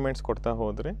 ಸಪ್ಲಿಮೆಂಟ್ಸ್ ಕೊಡ್ತಾ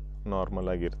ಹೋದರೆ ನಾರ್ಮಲ್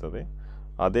ಆಗಿರ್ತದೆ.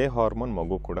 ಅದೇ ಹಾರ್ಮೋನ್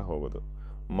ಮಗು ಕೂಡ ಹೋಗೋದು.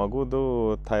 ಮಗುದು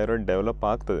ಥೈರಾಯ್ಡ್ ಡೆವಲಪ್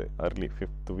ಆಗ್ತದೆ ಅರ್ಲಿ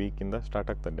 5th ವೀಕಿಂದ ಸ್ಟಾರ್ಟ್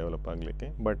ಆಗ್ತದೆ ಡೆವಲಪ್ ಆಗಲಿಕ್ಕೆ.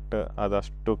 ಬಟ್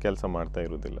ಅದಷ್ಟು ಕೆಲಸ ಮಾಡ್ತಾ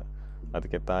ಇರೋದಿಲ್ಲ,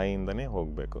 ಅದಕ್ಕೆ ತಾಯಿಯಿಂದನೇ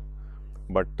ಹೋಗಬೇಕು.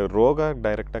 ಬಟ್ ರೋಗ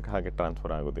ಡೈರೆಕ್ಟಾಗಿ ಹಾಗೆ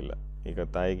ಟ್ರಾನ್ಸ್ಫರ್ ಆಗೋದಿಲ್ಲ. ಈಗ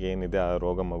ತಾಯಿಗೆ ಏನಿದೆ ಆ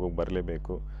ರೋಗ ಮಗುಗೆ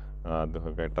ಬರಲೇಬೇಕು, ಅದು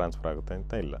ಹಾಗೆ ಟ್ರಾನ್ಸ್ಫರ್ ಆಗುತ್ತೆ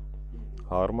ಅಂತ ಇಲ್ಲ.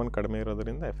 ಹಾರ್ಮೋನ್ ಕಡಿಮೆ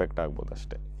ಇರೋದರಿಂದ ಎಫೆಕ್ಟ್ ಆಗ್ಬೋದು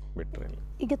ಅಷ್ಟೇ, ಬಿಟ್ಟರೆ ಇಲ್ಲ.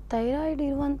 ಈಗ ಥೈರಾಯ್ಡ್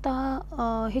ಇರುವಂತಹ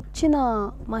ಹೆಚ್ಚಿನ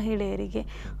ಮಹಿಳೆಯರಿಗೆ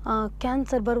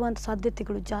ಕ್ಯಾನ್ಸರ್ ಬರುವಂಥ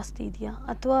ಸಾಧ್ಯತೆಗಳು ಜಾಸ್ತಿ ಇದೆಯಾ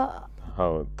ಅಥವಾ?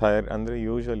 ಹೌದು, ಅಂದರೆ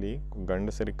ಯೂಶ್ವಲಿ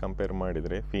ಗಂಡಸರಿಗೆ ಕಂಪೇರ್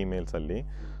ಮಾಡಿದರೆ ಫೀಮೇಲ್ಸಲ್ಲಿ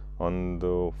ಒಂದು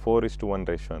 4:1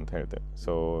 ರೇಷಿಯೋ ಅಂತ ಹೇಳ್ತೇವೆ.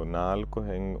 ಸೊ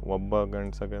 4 ಒಬ್ಬ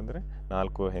ಗಂಡಸಾಗೆ ಅಂದರೆ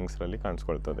 4 ಹೆಂಗಸರಲ್ಲಿ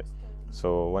ಕಾಣಿಸ್ಕೊಳ್ತದೆ. ಸೊ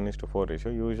 1:4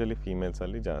 ರೇಷಿಯೋ ಯೂಶ್ವಲಿ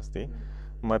ಫೀಮೇಲ್ಸಲ್ಲಿ ಜಾಸ್ತಿ.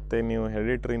 ಮತ್ತು ನೀವು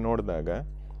ಹೆರಿಡಿಟ್ರಿ ನೋಡಿದಾಗ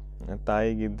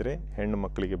ತಾಯಿಗಿದ್ರೆ ಹೆಣ್ಣು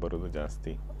ಮಕ್ಕಳಿಗೆ ಬರೋದು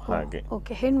ಜಾಸ್ತಿ, ಹಾಗೆ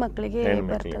ಹೆಣ್ಮಕ್ಳಿಗೆ.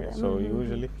 ಸೊ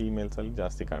ಯೂಶ್ವಲಿ ಫೀಮೇಲ್ಸಲ್ಲಿ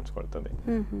ಜಾಸ್ತಿ ಕಾಣಿಸ್ಕೊಳ್ತದೆ.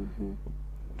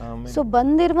 ಸೊ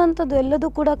ಬಂದಿರುವಂಥದ್ದು ಎಲ್ಲದೂ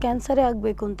ಕೂಡ ಕ್ಯಾನ್ಸರೇ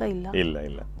ಆಗಬೇಕು ಅಂತ ಇಲ್ಲ.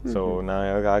 ಇಲ್ಲ. ಸೊ ನಾ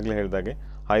ಆಗಲೇ ಹೇಳಿದಾಗೆ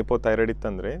ಹೈಪೋಥೈರಾಯ್ಡ್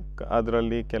ಇತ್ತಂದರೆ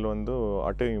ಅದರಲ್ಲಿ ಕೆಲವೊಂದು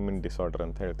ಆಟೋ ಇಮ್ಯೂನ್ ಡಿಸಾರ್ಡರ್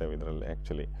ಅಂತ ಹೇಳ್ತೇವೆ ಇದರಲ್ಲಿ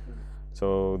ಆ್ಯಕ್ಚುಲಿ. ಸೊ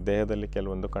ದೇಹದಲ್ಲಿ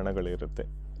ಕೆಲವೊಂದು ಕಣಗಳಿರುತ್ತೆ,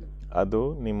 ಅದು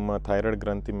ನಿಮ್ಮ ಥೈರಾಯ್ಡ್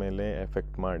ಗ್ರಂಥಿ ಮೇಲೆ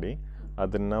ಎಫೆಕ್ಟ್ ಮಾಡಿ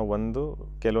ಅದನ್ನು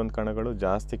ಕೆಲವೊಂದು ಕಣಗಳು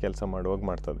ಜಾಸ್ತಿ ಕೆಲಸ ಮಾಡುವಾಗ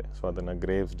ಮಾಡ್ತದೆ. ಸೊ ಅದನ್ನು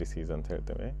ಗ್ರೇವ್ಸ್ ಡಿಸೀಸ್ ಅಂತ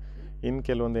ಹೇಳ್ತೇವೆ. ಇನ್ನು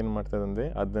ಕೆಲವೊಂದು ಏನು ಮಾಡ್ತದೆ ಅಂದರೆ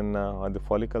ಅದು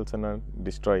ಫಾಲಿಕಲ್ಸನ್ನು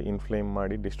ಇನ್ಫ್ಲೇಮ್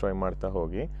ಮಾಡಿ ಡಿಸ್ಟ್ರಾಯ್ ಮಾಡ್ತಾ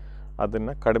ಹೋಗಿ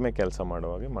ಅದನ್ನು ಕಡಿಮೆ ಕೆಲಸ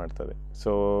ಮಾಡುವಾಗೆ ಮಾಡ್ತದೆ.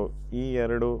 ಸೊ ಈ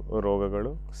 2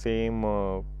 ರೋಗಗಳು ಸೇಮ್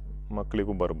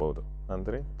ಮಕ್ಕಳಿಗೂ ಬರ್ಬೋದು,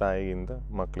 ಅಂದರೆ ತಾಯಿಯಿಂದ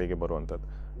ಮಕ್ಕಳಿಗೆ ಬರುವಂಥದ್ದು.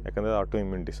 ಯಾಕಂದರೆ ಆಟೋ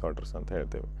ಇಮ್ಯೂನ್ ಡಿಸಾರ್ಡರ್ಸ್ ಅಂತ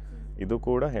ಹೇಳ್ತೇವೆ. ಇದು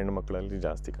ಕೂಡ ಹೆಣ್ಣು ಮಕ್ಕಳಲ್ಲಿ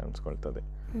ಜಾಸ್ತಿ ಕಾಣಿಸ್ಕೊಳ್ತದೆ.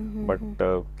 ಬಟ್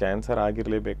ಕ್ಯಾನ್ಸರ್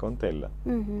ಆಗಿರಲೇಬೇಕು ಅಂತ ಇಲ್ಲ.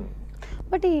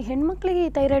 ಬಟ್ ಈ ಹೆಣ್ಮಕ್ಳಿಗೆ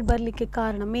ಥೈರಾಯ್ಡ್ ಬರಲಿಕ್ಕೆ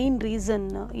ಕಾರಣ ಮೇನ್ ರೀಸನ್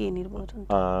ಏನಿರ್ಬೋದು?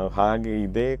 ಹಾಗೆ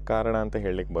ಇದೇ ಕಾರಣ ಅಂತ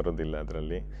ಹೇಳಲಿಕ್ಕೆ ಬರೋದಿಲ್ಲ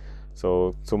ಅದರಲ್ಲಿ. ಸೊ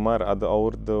ಸುಮಾರು ಅದು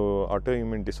ಅವ್ರದ್ದು ಆಟೋ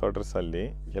ಇಮ್ಯೂನ್ ಡಿಸಾರ್ಡರ್ಸಲ್ಲಿ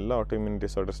ಎಲ್ಲ ಆಟೋ ಇಮ್ಯೂನ್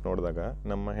ಡಿಸಾರ್ಡರ್ಸ್ ನೋಡಿದಾಗ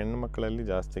ನಮ್ಮ ಹೆಣ್ಣು ಮಕ್ಕಳಲ್ಲಿ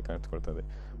ಜಾಸ್ತಿ ಕಾಣಿಸ್ಕೊಳ್ತದೆ.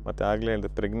 ಮತ್ತು ಆಗಲೇ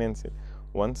ಹೇಳಿದೆ ಪ್ರೆಗ್ನೆನ್ಸಿ,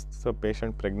 ಒನ್ಸ್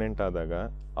ಪೇಷಂಟ್ ಪ್ರೆಗ್ನೆಂಟ್ ಆದಾಗ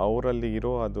ಅವರಲ್ಲಿ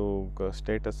ಇರೋ ಅದು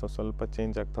ಸ್ಟೇಟಸ್ ಸ್ವಲ್ಪ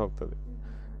ಚೇಂಜ್ ಆಗ್ತಾ ಹೋಗ್ತದೆ.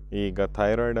 ಈಗ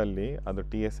ಥೈರಾಯ್ಡಲ್ಲಿ ಅದು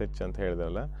TSH ಅಂತ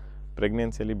ಹೇಳಿದ್ರಲ್ಲ,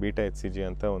 ಪ್ರೆಗ್ನೆನ್ಸಿಯಲ್ಲಿ β-HCG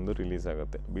ಅಂತ ಒಂದು ರಿಲೀಸ್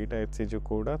ಆಗುತ್ತೆ. β-HCG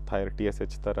ಕೂಡ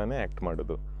TSH ಥರನೇ ಆ್ಯಕ್ಟ್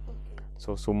ಮಾಡೋದು. ಸೊ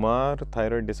ಸುಮಾರು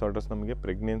ಥೈರಾಯ್ಡ್ ಡಿಸಾರ್ಡರ್ಸ್ ನಮಗೆ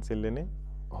ಪ್ರೆಗ್ನೆನ್ಸಿಯಲ್ಲೇ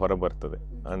ಹೊರ ಬರ್ತದೆ,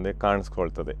 ಅಂದರೆ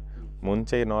ಕಾಣಿಸ್ಕೊಳ್ತದೆ.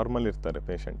 ಮುಂಚೆ ನಾರ್ಮಲ್ ಇರ್ತಾರೆ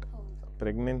ಪೇಷಂಟ್,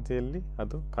 ಪ್ರೆಗ್ನೆನ್ಸಿಯಲ್ಲಿ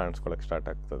ಅದು ಕಾಣಿಸ್ಕೊಳ್ಳೋಕೆ ಸ್ಟಾರ್ಟ್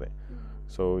ಆಗ್ತದೆ.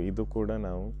 ಸೊ ಇದು ಕೂಡ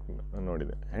ನಾವು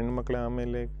ನೋಡಿದೆ. ಹೆಣ್ಮಕ್ಳು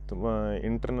ಆಮೇಲೆ ತುಂಬ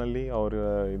ಇಂಟರ್ನಲ್ಲಿ ಅವ್ರ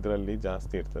ಇದರಲ್ಲಿ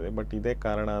ಜಾಸ್ತಿ ಇರ್ತದೆ. ಬಟ್ ಇದೇ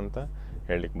ಕಾರಣ ಅಂತ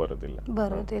ಹೇಳಲಿಕ್ಕೆ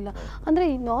ಬರೋದಿಲ್ಲ. ಅಂದರೆ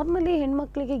ನಾರ್ಮಲಿ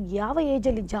ಹೆಣ್ಮಕ್ಳಿಗೆ ಯಾವ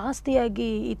ಏಜಲ್ಲಿ ಜಾಸ್ತಿಯಾಗಿ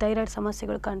ಈ ಥೈರಾಯ್ಡ್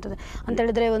ಸಮಸ್ಯೆಗಳು ಕಾಣ್ತದೆ ಅಂತ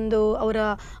ಹೇಳಿದ್ರೆ, ಒಂದು ಅವರ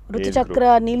ಋತುಚಕ್ರ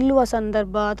ನಿಲ್ಲುವ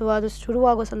ಸಂದರ್ಭ ಅಥವಾ ಅದು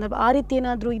ಶುರುವಾಗುವ ಸಂದರ್ಭ, ಆ ರೀತಿ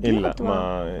ಏನಾದರೂ ಇಲ್ಲ.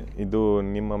 ಇದು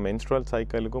ನಿಮ್ಮ ಮೆನ್ಸ್ಟ್ರಲ್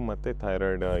ಸೈಕಲ್ಗೂ ಮತ್ತೆ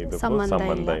ಥೈರಾಯ್ಡ್ ಇದಕ್ಕೂ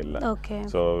ಸಂಬಂಧ ಇಲ್ಲ.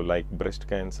 ಸೊ ಲೈಕ್ ಬ್ರೆಸ್ಟ್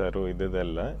ಕ್ಯಾನ್ಸರ್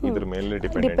ಇದೆಲ್ಲ ಇದ್ರ ಮೇಲೆ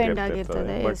ಡಿಪೆಂಡೆಂಟ್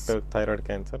ಆಗಿರ್ತದೆ. ಬಟ್ ಥೈರಾಯ್ಡ್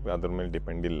ಕ್ಯಾನ್ಸರ್ ಅದ್ರ ಮೇಲೆ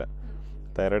ಡಿಪೆಂಡ್ ಇಲ್ಲ.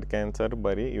 ಥೈರಾಯ್ಡ್ ಕ್ಯಾನ್ಸರ್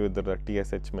ಬರೀ ಇದರ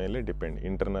TSH ಮೇಲೆ ಡಿಪೆಂಡ್.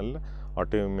 ಇಂಟರ್ನಲ್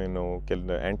ಆಟೋಇಮ್ಯೂನು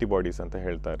ಆ್ಯಂಟಿಬಾಡೀಸ್ ಅಂತ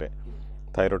ಹೇಳ್ತಾರೆ,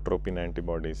 ಥೈರೋಟ್ರೋಪಿನ್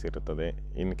ಆ್ಯಂಟಿಬಾಡೀಸ್ ಇರುತ್ತದೆ.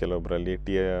 ಇನ್ನು ಕೆಲವೊಬ್ಬರಲ್ಲಿ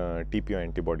TPO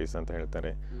ಆ್ಯಂಟಿಬಾಡೀಸ್ ಅಂತ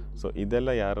ಹೇಳ್ತಾರೆ. ಸೊ ಇದೆಲ್ಲ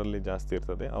ಯಾರಲ್ಲಿ ಜಾಸ್ತಿ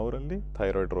ಇರ್ತದೆ ಅವರಲ್ಲಿ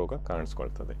ಥೈರಾಯ್ಡ್ ರೋಗ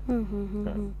ಕಾಣಿಸ್ಕೊಳ್ತದೆ.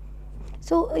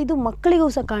 ಸೊ ಇದು ಮಕ್ಕಳಿಗೂ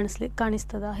ಸಹ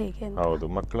ಕಾಣಿಸ್ತದ ಹೇಗೆ? ಹೌದು,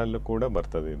 ಮಕ್ಕಳಲ್ಲೂ ಕೂಡ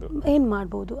ಬರ್ತದೆ. ಇದು ಏನು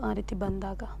ಮಾಡ್ಬೋದು ಆ ರೀತಿ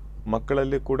ಬಂದಾಗ?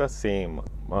 ಮಕ್ಕಳಲ್ಲಿ ಕೂಡ ಸೇಮ್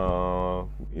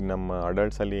ನಮ್ಮ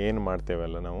ಅಡಲ್ಟ್ಸಲ್ಲಿ ಏನು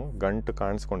ಮಾಡ್ತೇವಲ್ಲ ನಾವು, ಗಂಟು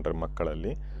ಕಾಣಿಸ್ಕೊಂಡ್ರೆ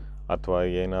ಮಕ್ಕಳಲ್ಲಿ ಅಥವಾ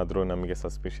ಏನಾದರೂ ನಮಗೆ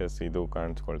ಸಸ್ಪಿಷಿಯಸ್ ಇದು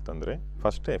ಕಾಣಿಸ್ಕೊಳ್ತಂದರೆ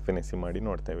ಫಸ್ಟ್ FNAC ಮಾಡಿ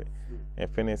ನೋಡ್ತೇವೆ.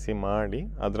 FNAC ಮಾಡಿ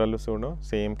ಅದರಲ್ಲೂ ಕೂಡ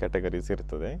ಸೇಮ್ ಕ್ಯಾಟಗರೀಸ್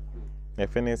ಇರ್ತದೆ.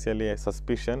 FNACಯಲ್ಲಿ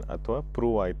ಸಸ್ಪಿಷನ್ ಅಥವಾ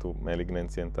ಪ್ರೂವ್ ಆಯಿತು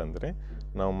ಮ್ಯಾಲಿಗ್ನೆನ್ಸಿ ಅಂತಂದರೆ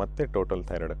ನಾವು ಮತ್ತೆ ಟೋಟಲ್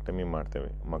ಥೈರಾಯ್ಡೆಕ್ಟಮಿ ಮಾಡ್ತೇವೆ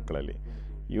ಮಕ್ಕಳಲ್ಲಿ.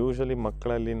 ಯೂಶ್ವಲಿ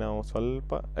ಮಕ್ಕಳಲ್ಲಿ ನಾವು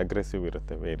ಸ್ವಲ್ಪ ಅಗ್ರೆಸಿವ್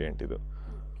ಇರುತ್ತೆ ವೇರಿಯಂಟ್ ಇದು.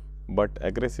 ಬಟ್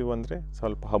ಅಗ್ರೆಸಿವ್ ಅಂದರೆ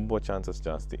ಸ್ವಲ್ಪ ಹಬ್ಬುವ ಚಾನ್ಸಸ್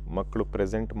ಜಾಸ್ತಿ. ಮಕ್ಕಳು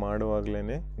ಪ್ರೆಸೆಂಟ್ ಮಾಡುವಾಗಲೇ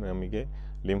ನಮಗೆ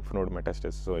ಲಿಂಫ್ ನೋಡ್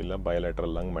ಮೆಟಾಸ್ಟಸಿಸ್ ಇಲ್ಲ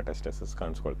ಬಯೋಲ್ಯಾಟ್ರಲ್ ಲಂಗ್ ಮೆಟಾಸ್ಟಸಿಸ್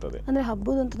ಕಾಣಿಸ್ಕೊಳ್ತದೆ. ಅಂದರೆ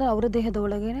ಹಬ್ಬುದು ಅಂತಂದರೆ ಅವರ ದೇಹದ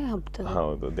ಒಳಗೇನೆ ಹಬ್ಬುತ್ತದೆ?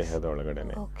 ಹೌದು, ದೇಹದ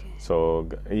ಒಳಗಡೆನೆ. ಸೊ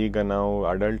ಈಗ ನಾವು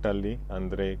ಅಡಲ್ಟಲ್ಲಿ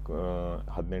ಅಂದರೆ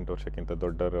 18 ವರ್ಷಕ್ಕಿಂತ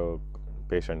ದೊಡ್ಡರ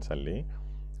ಪೇಷಂಟ್ಸಲ್ಲಿ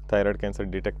ಥೈರಾಯ್ಡ್ ಕ್ಯಾನ್ಸರ್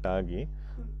ಡಿಟೆಕ್ಟ್ ಆಗಿ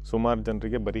ಸುಮಾರು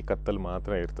ಜನರಿಗೆ ಬರೀ ಕತ್ತಲು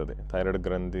ಮಾತ್ರ ಇರ್ತದೆ, ಥೈರಾಯ್ಡ್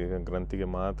ಗ್ರಂಥಿಗೆ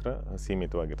ಮಾತ್ರ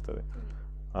ಸೀಮಿತವಾಗಿರ್ತದೆ.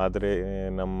 ಆದರೆ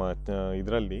ನಮ್ಮ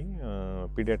ಇದರಲ್ಲಿ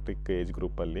ಪೀಡಿಯಾಟ್ರಿಕ್ ಏಜ್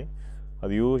ಗ್ರೂಪಲ್ಲಿ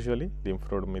ಅದು ಯೂಶ್ವಲಿ ಲಿಂಫ್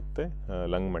ನೋಡ್ ಮತ್ತು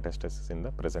ಲಂಗ್ ಮೆಟಾಸ್ಟಸಿಸಿಂದ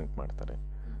ಪ್ರೆಸೆಂಟ್ ಮಾಡ್ತಾರೆ.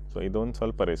 ಸೊ ಇದೊಂದು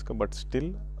ಸ್ವಲ್ಪ ರಿಸ್ಕ್, ಬಟ್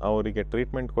ಸ್ಟಿಲ್ ಅವರಿಗೆ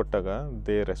ಟ್ರೀಟ್ಮೆಂಟ್ ಕೊಟ್ಟಾಗ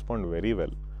ದೇ ರೆಸ್ಪಾಂಡ್ ವೆರಿ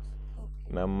ವೆಲ್.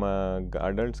 ನಮ್ಮ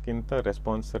ಅಡಲ್ಟ್ಸ್ಗಿಂತ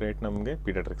ರೆಸ್ಪಾನ್ಸ್ ರೇಟ್ ನಮಗೆ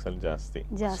ಪೀಡಿಯಾಟ್ರಿಕ್ಸಲ್ಲಿ ಜಾಸ್ತಿ.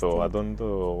 ಸೊ ಅದೊಂದು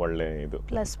ಒಳ್ಳೆ ಇದು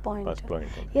ಪ್ಲಸ್ ಪಾಯಿಂಟ್.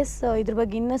 ಎಸ್, ಇದ್ರ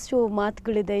ಬಗ್ಗೆ ಇನ್ನಷ್ಟು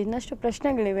ಮಾತುಗಳಿದೆ, ಇನ್ನಷ್ಟು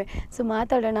ಪ್ರಶ್ನೆಗಳಿವೆ. ಸೊ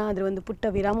ಮಾತಾಡೋಣ, ಆದರೆ ಒಂದು ಪುಟ್ಟ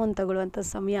ವಿರಾಮವನ್ನು ತಗೊಳ್ಳುವಂಥ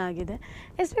ಸಮಯ ಆಗಿದೆ.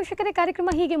 ಎಸ್ ವೀಕ್ಷಕರೇ,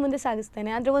 ಕಾರ್ಯಕ್ರಮ ಹೀಗೆ ಮುಂದೆ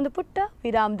ಸಾಗಿಸ್ತೇನೆ, ಆದರೆ ಒಂದು ಪುಟ್ಟ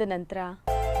ವಿರಾಮದ ನಂತರ.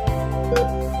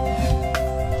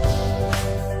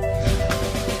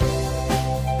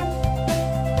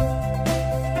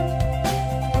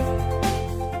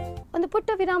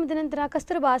 ಪುಟ್ಟ ವಿರಾಮದ ನಂತರ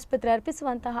ಕಸ್ತೂರಬಾ ಆಸ್ಪತ್ರೆ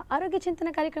ಅರ್ಪಿಸುವಂತಹ ಆರೋಗ್ಯ ಚಿಂತನ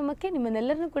ಕಾರ್ಯಕ್ರಮಕ್ಕೆ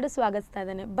ನಿಮ್ಮನ್ನೆಲ್ಲರನ್ನೂ ಕೂಡ ಸ್ವಾಗತಿಸ್ತಾ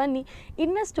ಇದ್ದೇನೆ. ಬನ್ನಿ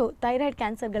ಇನ್ನಷ್ಟು ಥೈರಾಯ್ಡ್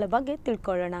ಕ್ಯಾನ್ಸರ್ಗಳ ಬಗ್ಗೆ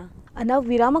ತಿಳ್ಕೊಳ್ಳೋಣ. ನಾವು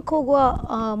ವಿರಾಮಕ್ಕೆ ಹೋಗುವ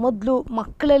ಮೊದಲು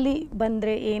ಮಕ್ಕಳಲ್ಲಿ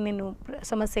ಬಂದರೆ ಏನೇನು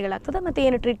ಸಮಸ್ಯೆಗಳಾಗ್ತದೆ ಮತ್ತು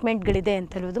ಏನು ಟ್ರೀಟ್ಮೆಂಟ್ಗಳಿದೆ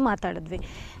ಅಂತ ಹೇಳೋದು ಮಾತಾಡಿದ್ವಿ.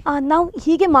 ನಾವು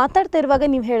ಹೀಗೆ ಮಾತಾಡ್ತಾ ಇರುವಾಗ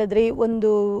ನೀವು ಹೇಳಿದ್ರಿ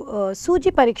ಒಂದು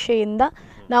ಸೂಜಿ ಪರೀಕ್ಷೆಯಿಂದ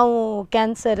ನಾವು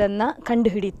ಕ್ಯಾನ್ಸರನ್ನು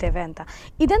ಕಂಡುಹಿಡಿತೇವೆ ಅಂತ.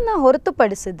 ಇದನ್ನು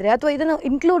ಹೊರತುಪಡಿಸಿದ್ರೆ ಅಥವಾ ಇದನ್ನು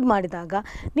ಇನ್ಕ್ಲೂಡ್ ಮಾಡಿದಾಗ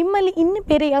ನಿಮ್ಮಲ್ಲಿ ಇನ್ನು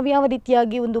ಬೇರೆ ಯಾವ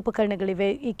ರೀತಿಯಾಗಿ ಒಂದು ಉಪಕರಣಗಳಿವೆ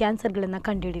ಈ ಕ್ಯಾನ್ಸರ್ಗಳನ್ನು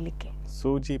ಕಂಡುಹಿಡಿಯಲಿಕ್ಕೆ?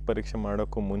 ಸೂಜಿ ಪರೀಕ್ಷೆ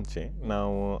ಮಾಡೋಕ್ಕೂ ಮುಂಚೆ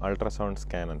ನಾವು ಅಲ್ಟ್ರಾಸೌಂಡ್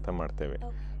ಸ್ಕ್ಯಾನ್ ಅಂತ ಮಾಡ್ತೇವೆ.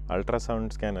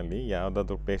 ಅಲ್ಟ್ರಾಸೌಂಡ್ ಸ್ಕ್ಯಾನಲ್ಲಿ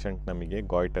ಯಾವುದಾದ್ರೂ ಪೇಷಂಟ್ ನಮಗೆ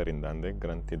ಗಾಯ್ಟರಿಂದ, ಅಂದರೆ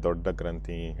ಗ್ರಂಥಿ, ದೊಡ್ಡ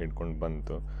ಗ್ರಂಥಿ ಹಿಡ್ಕೊಂಡು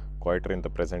ಬಂದು ಗಾಯ್ಟರಿಂದ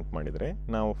ಪ್ರೆಸೆಂಟ್ ಮಾಡಿದರೆ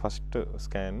ನಾವು ಫಸ್ಟ್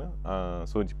ಸ್ಕ್ಯಾನ್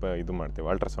ಸೂಜಿ ಇದು ಮಾಡ್ತೇವೆ,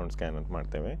 ಅಲ್ಟ್ರಾಸೌಂಡ್ ಸ್ಕ್ಯಾನ್ ಅಂತ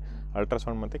ಮಾಡ್ತೇವೆ.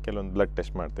 ಅಲ್ಟ್ರಾಸೌಂಡ್ ಮತ್ತು ಕೆಲವೊಂದು ಬ್ಲಡ್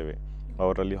ಟೆಸ್ಟ್ ಮಾಡ್ತೇವೆ,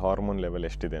 ಅವರಲ್ಲಿ ಹಾರ್ಮೋನ್ ಲೆವೆಲ್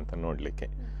ಎಷ್ಟಿದೆ ಅಂತ ನೋಡಲಿಕ್ಕೆ.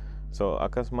 ಸೊ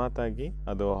ಅಕಸ್ಮಾತಾಗಿ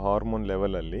ಅದು ಹಾರ್ಮೋನ್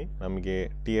ಲೆವೆಲಲ್ಲಿ ನಮಗೆ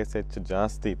TSH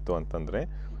ಜಾಸ್ತಿ ಇತ್ತು ಅಂತಂದರೆ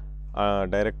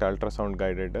ಡೈರೆಕ್ಟ್ ಅಲ್ಟ್ರಾಸೌಂಡ್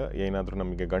ಗೈಡೆಡ್ ಏನಾದರೂ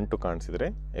ನಮಗೆ ಗಂಟು ಕಾಣಿಸಿದರೆ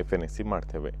FNSC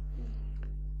ಮಾಡ್ತೇವೆ.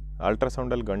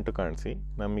 ಅಲ್ಟ್ರಾಸೌಂಡಲ್ಲಿ ಗಂಟು ಕಾಣಿಸಿ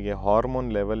ನಮಗೆ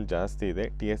ಹಾರ್ಮೋನ್ ಲೆವೆಲ್ ಜಾಸ್ತಿ ಇದೆ,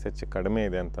 TSH ಕಡಿಮೆ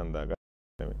ಇದೆ ಅಂತಂದಾಗ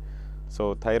ಸೊ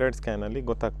ಥೈರಾಯ್ಡ್ ಸ್ಕ್ಯಾನಲ್ಲಿ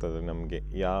ಗೊತ್ತಾಗ್ತದೆ ನಮಗೆ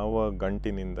ಯಾವ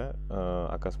ಗಂಟಿನಿಂದ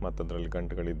ಅಕಸ್ಮಾತ್ ಅದರಲ್ಲಿ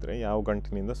ಗಂಟುಗಳಿದ್ದರೆ ಯಾವ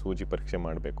ಗಂಟಿನಿಂದ ಸೂಜಿ ಪರೀಕ್ಷೆ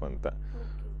ಮಾಡಬೇಕು ಅಂತ.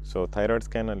 ಸೊ ಥೈರಾಯ್ಡ್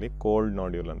ಸ್ಕ್ಯಾನಲ್ಲಿ ಕೋಲ್ಡ್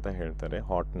ನೋಡ್ಯೂಲ್ ಅಂತ ಹೇಳ್ತಾರೆ,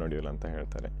 ಹಾಟ್ ನೋಡ್ಯೂಲ್ ಅಂತ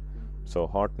ಹೇಳ್ತಾರೆ. ಸೊ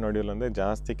ಹಾಟ್ ನೋಡ್ಯೂಲ್ ಅಂದರೆ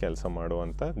ಜಾಸ್ತಿ ಕೆಲಸ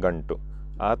ಮಾಡುವಂಥ ಗಂಟು.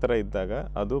 ಆ ಥರ ಇದ್ದಾಗ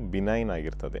ಅದು ಬಿನೈನ್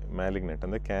ಆಗಿರ್ತದೆ, ಮ್ಯಾಲಿಗ್ನೆಂಟ್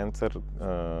ಅಂದರೆ ಕ್ಯಾನ್ಸರ್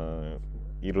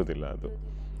ಇರುವುದಿಲ್ಲ ಅದು.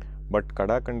 ಬಟ್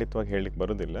ಖಡಾಖಂಡಿತವಾಗಿ ಹೇಳಲಿಕ್ಕೆ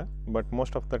ಬರೋದಿಲ್ಲ. But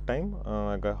most of the time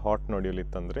ಆಗ ಹಾಟ್ ನೋಡ್ಯೂಲ್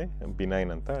ಇತ್ತಂದರೆ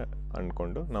ಬಿನೈನ್ ಅಂತ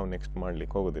ಅಂದ್ಕೊಂಡು ನಾವು ನೆಕ್ಸ್ಟ್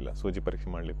ಮಾಡಲಿಕ್ಕೆ ಹೋಗೋದಿಲ್ಲ, ಸೂಜಿ ಪರೀಕ್ಷೆ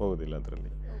ಮಾಡಲಿಕ್ಕೆ ಹೋಗೋದಿಲ್ಲ.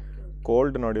 ಅದರಲ್ಲಿ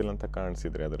ಕೋಲ್ಡ್ ನೋಡ್ಯೂಲ್ ಅಂತ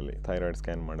ಕಾಣಿಸಿದರೆ ಅದರಲ್ಲಿ ಥೈರಾಯ್ಡ್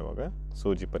ಸ್ಕ್ಯಾನ್ ಮಾಡುವಾಗ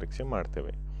ಸೂಜಿ ಪರೀಕ್ಷೆ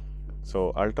ಮಾಡ್ತೇವೆ. ಸೊ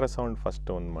ಅಲ್ಟ್ರಾಸೌಂಡ್ ಫಸ್ಟ್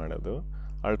ಒಂದು ಮಾಡೋದು.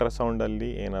 ಅಲ್ಟ್ರಾಸೌಂಡಲ್ಲಿ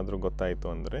ಏನಾದರೂ ಗೊತ್ತಾಯಿತು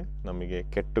ಅಂದರೆ ನಮಗೆ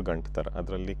ಕೆಟ್ಟು ಗಂಟು ಥರ,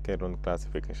 ಅದರಲ್ಲಿ ಕೆಲವೊಂದು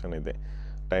ಕ್ಲಾಸಿಫಿಕೇಷನ್ ಇದೆ,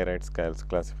 ಥೈರಾಯ್ಡ್ ಸ್ಕ್ಯಾಲ್ಸ್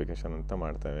ಕ್ಲಾಸಿಫಿಕೇಷನ್ ಅಂತ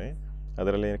ಮಾಡ್ತೇವೆ.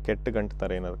 ಅದರಲ್ಲಿ ಕೆಟ್ಟು ಗಂಟು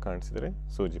ಥರ ಏನಾದರೂ ಕಾಣಿಸಿದರೆ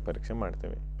ಸೂಜಿ ಪರೀಕ್ಷೆ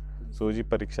ಮಾಡ್ತೇವೆ. ಸೂಜಿ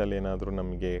ಪರೀಕ್ಷೆಯಲ್ಲಿ ಏನಾದರೂ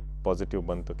ನಮಗೆ ಪಾಸಿಟಿವ್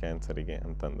ಬಂತು ಕ್ಯಾನ್ಸರಿಗೆ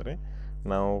ಅಂತಂದರೆ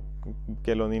ನಾವು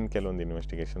ಕೆಲವೊಂದು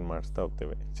ಇನ್ವೆಸ್ಟಿಗೇಷನ್ ಮಾಡಿಸ್ತಾ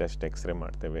ಹೋಗ್ತೇವೆ. ಚೆಸ್ಟ್ ಎಕ್ಸ್ರೇ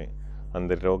ಮಾಡ್ತೇವೆ,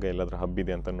 ಅಂದರೆ ರೋಗ ಎಲ್ಲಾದರೂ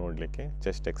ಹಬ್ಬಿದೆ ಅಂತ ನೋಡಲಿಕ್ಕೆ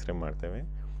ಚೆಸ್ಟ್ ಎಕ್ಸ್ರೇ ಮಾಡ್ತೇವೆ.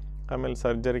 ಆಮೇಲೆ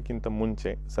ಸರ್ಜರಿಗಿಂತ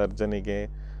ಮುಂಚೆ ಸರ್ಜನಿಗೆ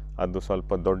ಅದು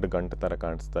ಸ್ವಲ್ಪ ದೊಡ್ಡ ಗಂಟು ಥರ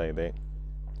ಕಾಣಿಸ್ತಾ ಇದೆ,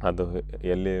 ಅದು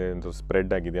ಎಲ್ಲಿ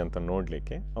ಸ್ಪ್ರೆಡ್ ಆಗಿದೆ ಅಂತ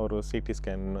ನೋಡಲಿಕ್ಕೆ ಅವರು CT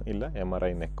ಸ್ಕ್ಯಾನ್ ಇಲ್ಲ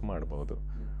MRI ನೆಕ್ ಮಾಡ್ಬೋದು.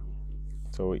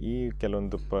 ಸೊ ಈ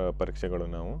ಕೆಲವೊಂದು ಪರೀಕ್ಷೆಗಳು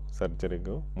ನಾವು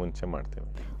ಸರ್ಜರಿಗೂ ಮುಂಚೆ ಮಾಡ್ತೇವೆ.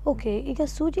 ಓಕೆ, ಈಗ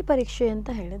ಸೂಜಿ ಪರೀಕ್ಷೆ ಅಂತ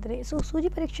ಹೇಳಿದರೆ, ಸೊ ಸೂಜಿ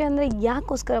ಪರೀಕ್ಷೆ ಅಂದರೆ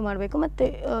ಯಾಕೋಸ್ಕರ ಮಾಡಬೇಕು ಮತ್ತು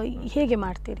ಹೇಗೆ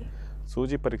ಮಾಡ್ತೀರಿ?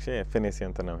 ಸೂಜಿ ಪರೀಕ್ಷೆ FNSC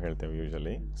ಅಂತ ನಾವು ಹೇಳ್ತೇವೆ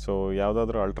ಯೂಶಲಿ. ಸೊ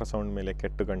ಯಾವುದಾದ್ರೂ ಅಲ್ಟ್ರಾಸೌಂಡ್ ಮೇಲೆ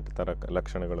ಕೆಟ್ಟು ಗಂಟು ಥರ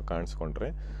ಲಕ್ಷಣಗಳು ಕಾಣಿಸ್ಕೊಂಡ್ರೆ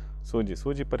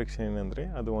ಸೂಜಿ ಪರೀಕ್ಷೆ ಏನಂದರೆ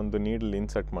ಅದು ಒಂದು ನೀಡಲ್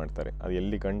ಇನ್ಸರ್ಟ್ ಮಾಡ್ತಾರೆ, ಅದು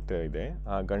ಎಲ್ಲಿ ಗಂಟು ಇದೆ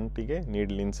ಆ ಗಂಟಿಗೆ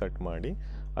ನೀಡಲ್ ಇನ್ಸರ್ಟ್ ಮಾಡಿ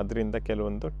ಅದರಿಂದ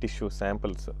ಕೆಲವೊಂದು ಟಿಶ್ಯೂ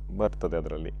ಸ್ಯಾಂಪಲ್ಸ್ ಬರ್ತದೆ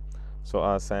ಅದರಲ್ಲಿ. ಸೊ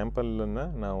ಆ ಸ್ಯಾಂಪಲನ್ನು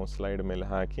ನಾವು ಸ್ಲೈಡ್ ಮೇಲೆ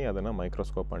ಹಾಕಿ ಅದನ್ನು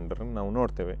ಮೈಕ್ರೋಸ್ಕೋಪ್ ಅಂಡರ್ ನಾವು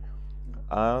ನೋಡ್ತೇವೆ.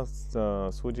 ಆ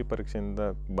ಸೂಜಿ ಪರೀಕ್ಷೆಯಿಂದ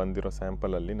ಬಂದಿರೋ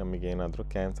ಸ್ಯಾಂಪಲಲ್ಲಿ ನಮಗೆ ಏನಾದರೂ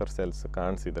ಕ್ಯಾನ್ಸರ್ ಸೆಲ್ಸ್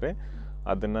ಕಾಣಿಸಿದರೆ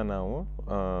ಅದನ್ನು ನಾವು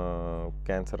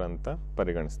ಕ್ಯಾನ್ಸರ್ ಅಂತ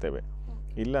ಪರಿಗಣಿಸ್ತೇವೆ.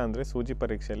 ಇಲ್ಲ ಅಂದರೆ ಸೂಜಿ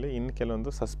ಪರೀಕ್ಷೆಯಲ್ಲಿ ಇನ್ನು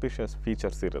ಕೆಲವೊಂದು ಸಸ್ಪಿಷಿಯಸ್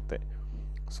ಫೀಚರ್ಸ್ ಇರುತ್ತೆ.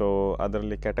 ಸೊ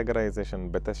ಅದರಲ್ಲಿ ಕ್ಯಾಟಗರೈಸೇಷನ್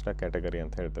ಬೆಥೆಸ್ಟಾ ಕ್ಯಾಟಗರಿ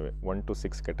ಅಂತ ಹೇಳ್ತೇವೆ, 1 to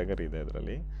 6 ಕ್ಯಾಟಗರಿ ಇದೆ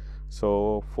ಅದರಲ್ಲಿ. ಸೊ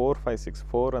 4, 5, 6,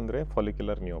 4 ಅಂದರೆ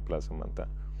ಫಾಲಿಕ್ಯುಲರ್ ನಿಯೋಪ್ಲಾಸಮ್ ಅಂತ.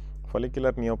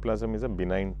 Follicular ನಿಯೋಪ್ಲಾಸಮ್ is a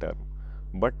benign term.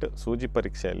 But ಸೂಜಿ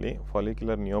ಪರೀಕ್ಷೆಯಲ್ಲಿ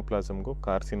ಫಾಲಿಕ್ಯುಲರ್ ನಿಯೋಪ್ಲಾಸಮ್ಗೂ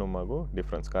ಕಾರ್ಸಿನೋಮಾಗೂ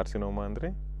ಡಿಫ್ರೆನ್ಸ್. ಕಾರ್ಸಿನೋಮಾ ಅಂದರೆ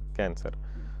ಕ್ಯಾನ್ಸರ್.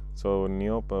 ಸೊ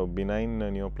ಬಿನೈನ್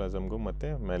ನಿಯೋಪ್ಲಾಸಮ್ಗೂ ಮತ್ತು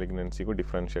ಮ್ಯಾಲಿಗ್ನೆನ್ಸಿಗೂ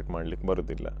ಡಿಫ್ರೆನ್ಷಿಯೇಟ್ ಮಾಡಲಿಕ್ಕೆ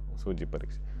ಬರೋದಿಲ್ಲ ಸೂಜಿ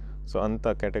ಪರೀಕ್ಷೆ. ಸೊ ಅಂಥ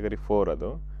ಕ್ಯಾಟಗರಿ 4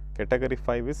 ಅದು. Category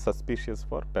 5 is suspicious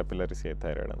for ಪ್ಯಾಪಿಲರಿಸಿಯೇ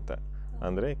thyroid ಅಂತ,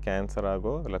 ಅಂದರೆ ಕ್ಯಾನ್ಸರ್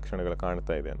ಆಗೋ ಲಕ್ಷಣಗಳು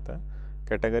ಕಾಣ್ತಾ ಇದೆ ಅಂತ.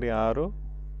 Category 6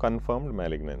 confirmed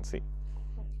malignancy.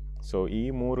 ಸೊ ಈ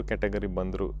 3 ಕ್ಯಾಟಗರಿ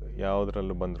ಬಂದರೂ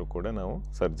ಯಾವುದರಲ್ಲೂ ಬಂದರೂ ಕೂಡ ನಾವು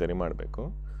ಸರ್ಜರಿ ಮಾಡಬೇಕು.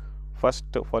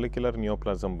 ಫಸ್ಟ್ ಫಾಲಿಕ್ಯುಲರ್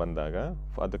ನಿಯೋಪ್ಲಾಸಮ್ ಬಂದಾಗ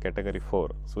ಅದು ಕ್ಯಾಟಗರಿ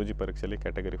 4. ಸೂಜಿ ಪರೀಕ್ಷೆಯಲ್ಲಿ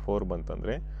ಕ್ಯಾಟಗರಿ 4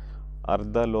 ಬಂತಂದರೆ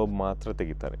ಅರ್ಧ ಲೋಬ್ ಮಾತ್ರ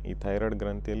ತೆಗಿತಾರೆ. ಈ ಥೈರಾಯ್ಡ್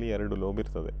ಗ್ರಂಥಿಯಲ್ಲಿ 2 ಲೋಬ್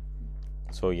ಇರ್ತದೆ.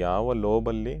 ಸೊ ಯಾವ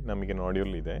ಲೋಬಲ್ಲಿ ನಮಗೆ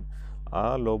ನಾಡ್ಯೂಲ್ ಇದೆ ಆ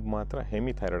ಲೋಬ್ ಮಾತ್ರ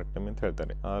ಹೆಮಿಥೈರಾಯ್ಡೆಕ್ಟಮಿ ಅಂತ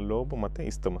ಹೇಳ್ತಾರೆ. ಆ ಲೋಬ್ ಮತ್ತು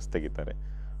ಇಸ್ತಮಸ್ ತೆಗಿತಾರೆ.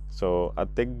 ಸೊ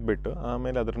ಅದು ತೆಗೆದ್ಬಿಟ್ಟು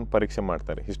ಆಮೇಲೆ ಅದನ್ನು ಪರೀಕ್ಷೆ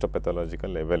ಮಾಡ್ತಾರೆ,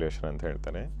 ಹಿಸ್ಟೋಪೆಥಾಲಜಿಕಲ್ ಎವ್ಯಾಲ್ಯೂಯೇಷನ್ ಅಂತ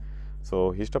ಹೇಳ್ತಾರೆ. ಸೊ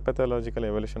ಹಿಸ್ಟೋಪ್ಯಾಥಾಲಜಿಕಲ್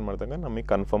ಎವಲ್ಯೂಷನ್ ಮಾಡಿದಾಗ ನಮಗೆ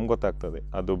ಕನ್ಫರ್ಮ್ ಗೊತ್ತಾಗ್ತದೆ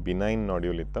ಅದು ಬಿನೈನ್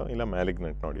ನಾಡ್ಯೂಲ್ ಇತ್ತೋ ಇಲ್ಲ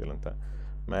ಮ್ಯಾಲಿಗ್ನೆಂಟ್ ನಾಡ್ಯೂಲ್ ಅಂತ.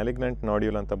 ಮ್ಯಾಲಿಗ್ನೆಂಟ್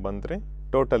ನಾಡ್ಯೂಲ್ ಅಂತ ಬಂದರೆ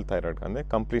ಟೋಟಲ್ ಥೈರಾಯ್ಡ್ ಅಂದರೆ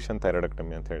ಕಂಪ್ಲೀಷನ್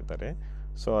ಥೈರಾಯ್ಡಕ್ಟಮಿ ಅಂತ ಹೇಳ್ತಾರೆ.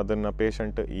 ಸೊ ಅದನ್ನು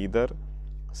ಪೇಷಂಟ್ ಈದರ್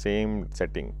ಸೇಮ್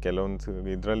ಸೆಟ್ಟಿಂಗ್, ಕೆಲವೊಂದು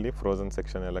ಇದರಲ್ಲಿ ಫ್ರೋಝನ್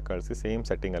ಸೆಕ್ಷನ್ ಎಲ್ಲ ಕಳಿಸಿ ಸೇಮ್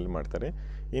ಸೆಟ್ಟಿಂಗಲ್ಲಿ ಮಾಡ್ತಾರೆ,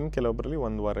 ಇನ್ನು ಕೆಲವೊಬ್ಬರಲ್ಲಿ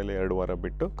 1 ವಾರ ಇಲ್ಲ 2 ವಾರ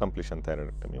ಬಿಟ್ಟು ಕಂಪ್ಲೀಷನ್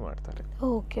ಥೈರಾಯ್ಡಕ್ಟಮಿ ಮಾಡ್ತಾರೆ.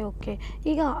 ಓಕೆ.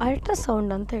 ಈಗ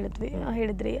ಅಲ್ಟ್ರಾಸೌಂಡ್ ಅಂತ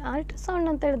ಹೇಳಿದ್ರಿ. ಅಲ್ಟ್ರಾಸೌಂಡ್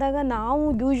ಅಂತ ಹೇಳಿದಾಗ ನಾವು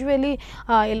ಯೂಶ್ವಲಿ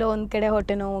ಎಲ್ಲೋ ಒಂದು ಕಡೆ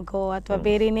ಹೊಟ್ಟೆ ನೋವಿಗೋ ಅಥವಾ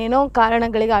ಬೇರೆ ಏನೇನೋ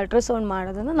ಕಾರಣಗಳಿಗೆ ಅಲ್ಟ್ರಾಸೌಂಡ್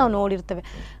ಮಾಡೋದನ್ನು ನಾವು ನೋಡಿರ್ತೇವೆ.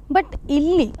 ಬಟ್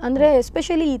ಇಲ್ಲಿ ಅಂದರೆ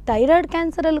ಎಸ್ಪೆಷಲಿ ಈ ಥೈರಾಯ್ಡ್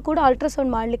ಕ್ಯಾನ್ಸರಲ್ಲಿ ಕೂಡ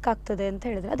ಅಲ್ಟ್ರಾಸೌಂಡ್ ಮಾಡಲಿಕ್ಕಾಗ್ತದೆ ಅಂತ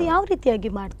ಹೇಳಿದ್ರೆ ಅದು ಯಾವ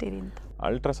ರೀತಿಯಾಗಿ ಮಾಡ್ತೀರಿ ಅಂತ?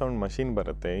 ಅಲ್ಟ್ರಾಸೌಂಡ್ ಮಷಿನ್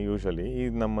ಬರುತ್ತೆ ಯೂಶ್ವಲಿ, ಈ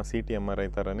ನಮ್ಮ CT MRI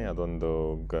ಥರನೇ ಅದೊಂದು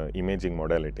ಇಮೇಜಿಂಗ್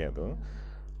ಮೊಡ್ಯಾಲಿಟಿ ಅದು.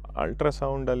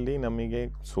 ಅಲ್ಟ್ರಾಸೌಂಡಲ್ಲಿ ನಮಗೆ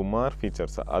ಸುಮಾರು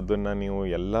ಫೀಚರ್ಸ್, ಅದನ್ನು ನೀವು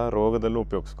ಎಲ್ಲ ರೋಗದಲ್ಲೂ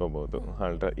ಉಪಯೋಗಿಸ್ಕೋಬೋದು.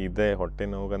 ಇದೇ ಹೊಟ್ಟೆ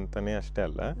ನೋವಂತಲೇ ಅಷ್ಟೇ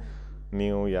ಅಲ್ಲ,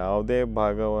 ನೀವು ಯಾವುದೇ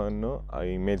ಭಾಗವನ್ನು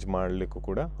ಇಮೇಜ್ ಮಾಡಲಿಕ್ಕೂ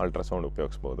ಕೂಡ ಅಲ್ಟ್ರಾಸೌಂಡ್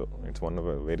ಉಪಯೋಗಿಸ್ಬೋದು. It's one of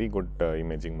very good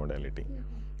imaging ಮೊಡ್ಯಾಲಿಟಿ.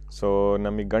 So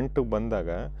ನಮಗೆ ಗಂಟು ಬಂದಾಗ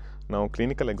ನಾವು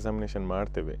ಕ್ಲಿನಿಕಲ್ ಎಕ್ಸಾಮಿನೇಷನ್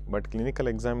ಮಾಡ್ತೇವೆ, ಬಟ್ ಕ್ಲಿನಿಕಲ್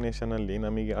ಎಕ್ಸಾಮಿನೇಷನಲ್ಲಿ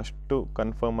ನಮಗೆ ಅಷ್ಟು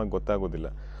ಕನ್ಫರ್ಮಾಗಿ ಗೊತ್ತಾಗೋದಿಲ್ಲ.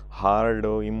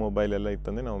 ಹಾರ್ಡು ಇಮ್ಮೊಬೈಲ್ ಎಲ್ಲ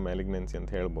ಇತ್ತಂದರೆ ನಾವು ಮ್ಯಾಲಿಗ್ನೆನ್ಸಿ ಅಂತ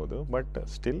ಹೇಳ್ಬೋದು, ಬಟ್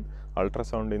ಸ್ಟಿಲ್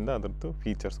ಅಲ್ಟ್ರಾಸೌಂಡಿಂದ ಅದರದ್ದು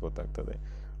ಫೀಚರ್ಸ್ ಗೊತ್ತಾಗ್ತದೆ.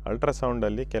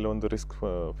 ಅಲ್ಟ್ರಾಸೌಂಡಲ್ಲಿ ಕೆಲವೊಂದು ರಿಸ್ಕ್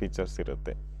ಫೀಚರ್ಸ್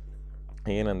ಇರುತ್ತೆ.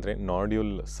 ಏನಂದರೆ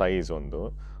ನಾಡ್ಯೂಲ್ ಸೈಜ್, ಒಂದು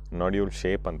ನಾಡ್ಯೂಲ್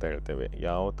ಶೇಪ್ ಅಂತ ಹೇಳ್ತೇವೆ,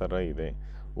 ಯಾವ ಥರ ಇದೆ,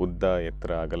 ಉದ್ದ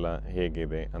ಎತ್ತರ ಅಗಲ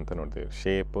ಹೇಗಿದೆ ಅಂತ ನೋಡ್ತೇವೆ,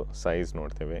 ಶೇಪ್ ಸೈಜ್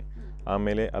ನೋಡ್ತೇವೆ.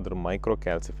 ಆಮೇಲೆ ಅದ್ರ ಮೈಕ್ರೋ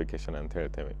ಕ್ಯಾಲ್ಸಿಫಿಕೇಷನ್ ಅಂತ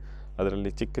ಹೇಳ್ತೇವೆ, ಅದರಲ್ಲಿ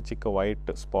ಚಿಕ್ಕ ಚಿಕ್ಕ ವೈಟ್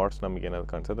ಸ್ಪಾಟ್ಸ್ ನಮಗೆ ಏನಾದ್ರು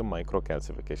ಕಾಣಿಸೋದು ಮೈಕ್ರೋ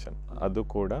ಕ್ಯಾಲ್ಸಿಫಿಕೇಷನ್, ಅದು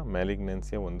ಕೂಡ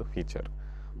ಮ್ಯಾಲಿಗ್ನೆನ್ಸಿಯ ಒಂದು ಫೀಚರ್,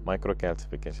 ಮೈಕ್ರೋ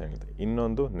ಕ್ಯಾಲ್ಸಿಫಿಕೇಷನ್ ಇದೆ.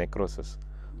 ಇನ್ನೊಂದು ನೆಕ್ರೋಸಿಸ್.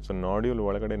 ಸೊ ನಾಡ್ಯೂಲ್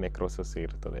ಒಳಗಡೆ ನೆಕ್ರೋಸಿಸ್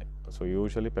ಇರ್ತದೆ. ಸೊ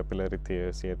ಯೂಶಲಿ ಪೆಪಿಲರಿ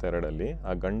ಥೈರಾಯ್ಡಲ್ಲಿ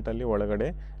ಆ ಗಂಟಲ್ಲಿ ಒಳಗಡೆ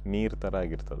ನೀರು ಥರ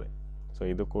ಆಗಿರ್ತದೆ. ಸೊ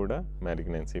ಇದು ಕೂಡ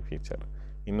ಮ್ಯಾಲಿಗ್ನೆನ್ಸಿ ಫೀಚರ್.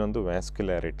 ಇನ್ನೊಂದು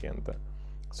ವ್ಯಾಸ್ಕ್ಯುಲಾರಿಟಿ ಅಂತ.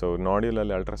 ಸೊ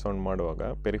ನಾಡ್ಯೂಲಲ್ಲಿ ಅಲ್ಟ್ರಾಸೌಂಡ್ ಮಾಡುವಾಗ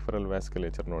ಪೆರಿಫರಲ್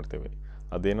ವ್ಯಾಸ್ಕ್ಯುಲೇಚರ್ ನೋಡ್ತೇವೆ,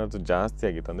 ಅದೇನಾದರೂ ಜಾಸ್ತಿ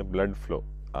ಆಗಿತ್ತು ಅಂದರೆ ಬ್ಲಡ್ ಫ್ಲೋ,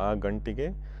 ಆ ಗಂಟಿಗೆ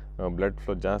ಬ್ಲಡ್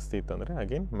ಫ್ಲೋ ಜಾಸ್ತಿ ಇತ್ತಂದರೆ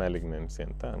ಅಗೇನ್ ಮ್ಯಾಲಿಗ್ನೆನ್ಸಿ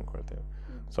ಅಂತ ಅಂದ್ಕೊಳ್ತೇವೆ.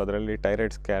 ಸೊ ಅದರಲ್ಲಿ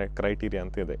ಥೈರಾಯ್ಡ್ಸ್ ಕ್ರೈಟೀರಿಯಾ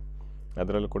ಅಂತ ಇದೆ,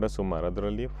 ಅದರಲ್ಲೂ ಕೂಡ ಸುಮಾರು,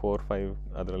 ಅದರಲ್ಲಿ 4-5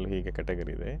 ಅದರಲ್ಲಿ ಹೀಗೆ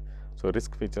ಕೆಟಗರಿ ಇದೆ. ಸೊ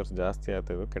ರಿಸ್ಕ್ ಫೀಚರ್ಸ್ ಜಾಸ್ತಿ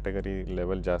ಆಗ್ತದೆ, ಕೆಟಗರಿ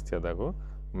ಲೆವೆಲ್ ಜಾಸ್ತಿ ಆದಾಗೂ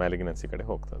ಮ್ಯಾಲಿಗ್ನೆನ್ಸಿ ಕಡೆ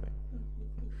ಹೋಗ್ತದೆ.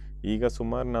 ಈಗ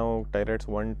ಸುಮಾರು ನಾವು ಥೈರಾಯ್ಡ್ಸ್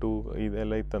 1-2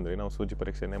 ಇದೆಲ್ಲ ಇತ್ತಂದರೆ ನಾವು ಸೂಜಿ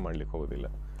ಪರೀಕ್ಷೆನೇ ಮಾಡ್ಲಿಕ್ಕೆ ಹೋಗೋದಿಲ್ಲ,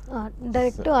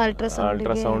 ಡೈರೆಕ್ಟ್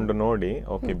ಅಲ್ಟ್ರಾಸೌಂಡ್ ನೋಡಿ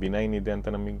ಓಕೆ ಬಿನೈನ್ ಇದೆ ಅಂತ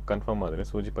ನಮಗೆ ಕನ್ಫರ್ಮ್ ಆದರೆ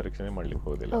ಸೂಜಿ ಪರೀಕ್ಷೆನೇ ಮಾಡ್ಲಿಕ್ಕೆ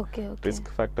ಹೋಗೋದಿಲ್ಲ. ರಿಸ್ಕ್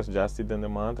ಫ್ಯಾಕ್ಟರ್ಸ್ ಜಾಸ್ತಿ ಇದೆ ಅಂದ್ರೆ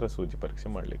ಮಾತ್ರ ಸೂಜಿ ಪರೀಕ್ಷೆ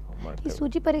ಮಾಡ್ಲಿಕ್ಕೆ. ಈ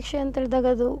ಸೂಜಿ ಪರೀಕ್ಷೆ ಅಂತ ಹೇಳಿದಾಗ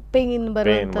ಅದು ಪೇನ್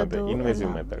ಬರುವಂತದ್ದು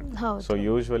ಇನ್ವೆಸಿವ್ ಮೆಥಡ್. ಸೊ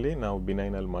ಯೂಶುವಲಿ ನಾವು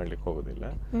ಬಿನೈನ್ ಅಲ್ಲಿ ಮಾಡ್ಲಿಕ್ಕೆ ಹೋಗೋದಿಲ್ಲ.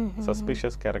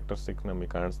 ಸಸ್ಪಿಷಿಯಸ್ ಕ್ಯಾರೆಕ್ಟರಿಸ್ಟಿಕ್ ನಮಗೆ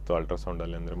ಕಾಣಿಸ್ತು ಅಲ್ಟ್ರಾಸೌಂಡ್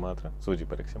ಅಲ್ಲಿ ಅಂದ್ರೆ ಮಾತ್ರ ಸೂಜಿ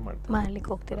ಪರೀಕ್ಷೆ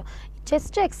ಮಾಡ್ಲಿಕ್ಕೆ ಹೋಗ್ತೀರಾ.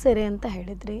 ಚೆಸ್ಟ್ ಎಕ್ಸ್ರೇ ಅಂತ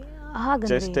ಹೇಳಿದ್ರಿ,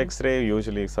 ಚೆಸ್ಟ್ ಎಕ್ಸ್ರೇ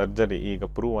ಯೂಶುವಲಿ ಸರ್ಜರಿ ಈಗ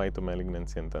ಪ್ರೂವ್ ಆಯಿತು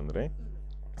ಮ್ಯಾಲಿಗ್ನೆನ್ಸಿ ಅಂತಂದರೆ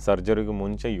ಸರ್ಜರಿಗೂ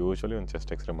ಮುಂಚೆ ಯೂಶುವಲಿ ಒಂದು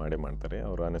ಚೆಸ್ಟ್ ಎಕ್ಸ್ರೇ ಮಾಡೇ ಮಾಡ್ತಾರೆ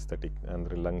ಅವರು, ಅನೆಸ್ಥೆಟಿಕ್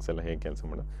ಅಂದರೆ ಲಂಗ್ಸ್ ಎಲ್ಲ ಹೇಗೆ ಕೆಲಸ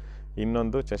ಮಾಡೋದು.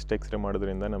 ಇನ್ನೊಂದು ಚೆಸ್ಟ್ ಎಕ್ಸ್ರೇ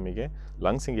ಮಾಡೋದ್ರಿಂದ ನಮಗೆ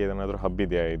ಲಂಗ್ಸಿಗೆ ಏನಾದರೂ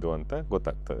ಹಬ್ಬಿದೆಯಾ ಇದು ಅಂತ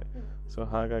ಗೊತ್ತಾಗ್ತದೆ. ಸೊ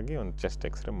ಹಾಗಾಗಿ ಒಂದು ಚೆಸ್ಟ್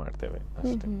ಎಕ್ಸ್ರೇ ಮಾಡ್ತೇವೆ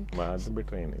ಅಷ್ಟೇ, ಅದು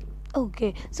ಬಿಟ್ಟರೆ ಏನಿಲ್ಲ. ಓಕೆ.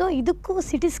 ಸೊ ಇದಕ್ಕೂ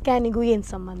CT ಸ್ಕ್ಯಾನಿಗೂ ಏನು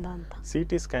ಸಂಬಂಧ ಅಂತ?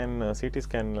 CT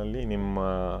ಸ್ಕ್ಯಾನ್ನಲ್ಲಿ ನಿಮ್ಮ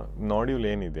ನಾಡ್ಯೂಲ್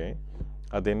ಏನಿದೆ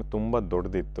ಅದೇನು ತುಂಬ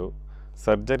ದೊಡ್ಡದಿತ್ತು,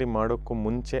 ಸರ್ಜರಿ ಮಾಡೋಕ್ಕೂ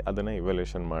ಮುಂಚೆ ಅದನ್ನು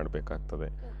ಇವ್ಯಾಲ್ಯೂಯೇಷನ್ ಮಾಡಬೇಕಾಗ್ತದೆ.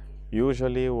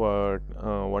 ಯೂಶಲಿ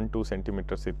 1-2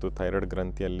 ಸೆಂಟಿಮೀಟರ್ಸ್ ಇತ್ತು, ಥೈರಾಯ್ಡ್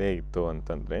ಗ್ರಂಥಿಯಲ್ಲೇ ಇತ್ತು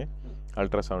ಅಂತಂದರೆ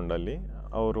ಅಲ್ಟ್ರಾಸೌಂಡಲ್ಲಿ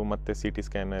ಅವರು ಮತ್ತೆ CT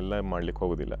ಸ್ಕ್ಯಾನ್ ಎಲ್ಲ ಮಾಡಲಿಕ್ಕೆ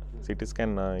ಹೋಗೋದಿಲ್ಲ. CT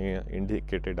ಸ್ಕ್ಯಾನ್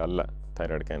ಇಂಡಿಕೇಟೆಡ್ ಅಲ್ಲ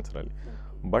ಥೈರಾಯ್ಡ್ ಕ್ಯಾನ್ಸರಲ್ಲಿ.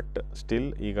 ಬಟ್ ಸ್ಟಿಲ್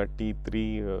ಈಗ T3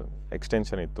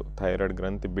 ಎಕ್ಸ್ಟೆನ್ಷನ್ ಇತ್ತು, ಥೈರಾಯ್ಡ್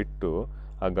ಗ್ರಂಥಿ ಬಿಟ್ಟು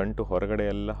ಆ ಗಂಟು ಹೊರಗಡೆ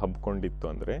ಎಲ್ಲ ಹಬ್ಕೊಂಡಿತ್ತು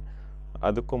ಅಂದರೆ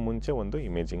ಅದಕ್ಕೂ ಮುಂಚೆ ಒಂದು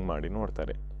ಇಮೇಜಿಂಗ್ ಮಾಡಿ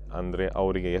ನೋಡ್ತಾರೆ. ಅಂದರೆ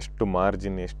ಅವರಿಗೆ ಎಷ್ಟು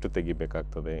ಮಾರ್ಜಿನ್ ಎಷ್ಟು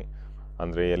ತೆಗಿಬೇಕಾಗ್ತದೆ,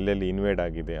 ಅಂದರೆ ಎಲ್ಲೆಲ್ಲಿ ಇನ್ವೇಡ್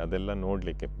ಆಗಿದೆ ಅದೆಲ್ಲ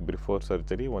ನೋಡಲಿಕ್ಕೆ ಬಿಫೋರ್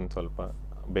ಸರ್ಜರಿ ಒಂದು ಸ್ವಲ್ಪ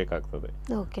ಬೇಕಾಗ್ತದೆ.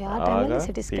 ಆಗ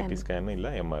CT ಸ್ಕ್ಯಾನ್ ಇಲ್ಲ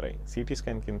MRI. CT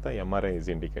ಸ್ಕ್ಯಾನ್ಗಿಂತ MRI is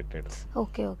indicated.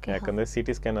 ಯಾಕಂದರೆ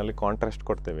CT ಸ್ಕ್ಯಾನಲ್ಲಿ ಕಾಂಟ್ರಾಸ್ಟ್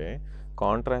ಕೊಡ್ತೇವೆ,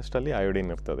 ಕಾಂಟ್ರಾಸ್ಟಲ್ಲಿ ಅಯೋಡಿನ್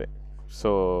ಇರ್ತದೆ.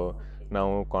 ಸೊ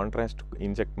ನಾವು ಕಾಂಟ್ರಾಸ್ಟ್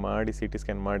ಇಂಜೆಕ್ಟ್ ಮಾಡಿ CT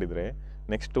ಸ್ಕ್ಯಾನ್ ಮಾಡಿದರೆ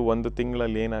ನೆಕ್ಸ್ಟ್ 1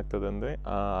 ತಿಂಗಳಲ್ಲಿ ಏನಾಗ್ತದೆ ಅಂದರೆ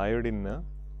ಆ ಅಯೋಡಿನ್ನ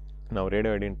ನಾವು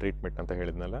ರೇಡಿಯೋ ಐಡಿನ್ ಟ್ರೀಟ್ಮೆಂಟ್ ಅಂತ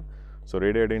ಹೇಳಿದ್ನಲ್ಲ, ಸೊ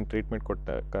ರೇಡಿಯೋ ಐಡಿನ್ ಟ್ರೀಟ್ಮೆಂಟ್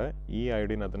ಕೊಟ್ಟಾಗ ಈ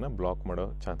ಅಯೋಡಿನ್ ಅದನ್ನು ಬ್ಲಾಕ್ ಮಾಡೋ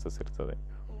ಚಾನ್ಸಸ್ ಇರ್ತದೆ.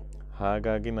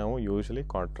 ಹಾಗಾಗಿ ನಾವು ಯೂಶಲಿ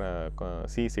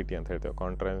CCT ಅಂತ ಹೇಳ್ತೇವೆ,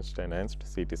 ಕಾಂಟ್ರಾಸ್ಟ್ ಎನ್ಹಾನ್ಸ್ಡ್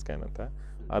CT ಸ್ಕ್ಯಾನ್ ಅಂತ,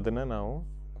 ಅದನ್ನು ನಾವು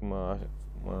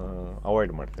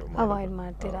ಅವಾಯ್ಡ್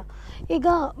ಮಾಡ್ತೀರಾ. ಈಗ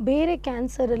ಬೇರೆ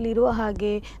ಕ್ಯಾನ್ಸರಲ್ಲಿರುವ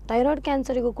ಹಾಗೆ ಥೈರಾಯ್ಡ್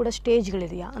ಕ್ಯಾನ್ಸರಿಗೂ ಕೂಡ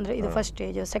ಸ್ಟೇಜ್ಗಳಿದೆಯಾ? ಅಂದರೆ ಇದು first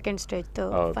stage, second stage,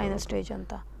 final stage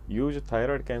ಅಂತ?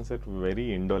 Thyroid cancer very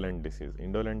ಇಂಡೋಲೆಂಟ್ disease.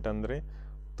 ಇಂಡೋಲೆಂಟ್ ಅಂದರೆ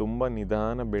ತುಂಬ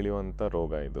ನಿಧಾನ ಬೆಳೆಯುವಂಥ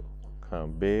ರೋಗ ಇದು.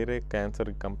 ಬೇರೆ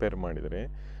ಕ್ಯಾನ್ಸರ್ಗೆ ಕಂಪೇರ್ ಮಾಡಿದರೆ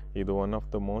ಇದು one of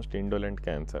the most ಇಂಡೋಲೆಂಟ್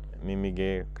cancer. ನಿಮಗೆ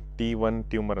T1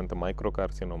 ಟ್ಯೂಮರ್ ಅಂತ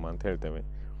ಮೈಕ್ರೋಕಾರ್ಸಿನೋಮಾ ಅಂತ ಹೇಳ್ತೇವೆ,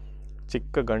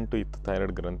 ಚಿಕ್ಕ ಗಂಟು ಇತ್ತು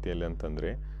ಥೈರಾಯ್ಡ್ ಗ್ರಂಥಿಯಲ್ಲಿ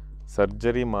ಅಂತಂದರೆ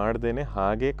ಸರ್ಜರಿ ಮಾಡ್ದೇ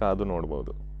ಹಾಗೇ ಕಾದು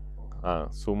ನೋಡ್ಬೋದು.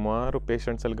 ಸುಮಾರು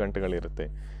ಪೇಷಂಟ್ಸಲ್ಲಿ ಗಂಟುಗಳಿರುತ್ತೆ.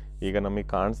 ಈಗ ನಮಗೆ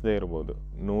ಕಾಣಿಸದೇ ಇರ್ಬೋದು,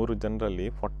 100 ಜನರಲ್ಲಿ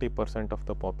 40% of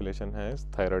the population has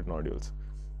thyroid nodules.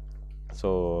 So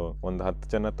ಒಂದು 10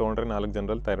 ಜನ ತೊಗೊಂಡ್ರೆ 4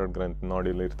 ಜನರಲ್ಲಿ ಥೈರಾಯ್ಡ್ ಗ್ರಂಥಿ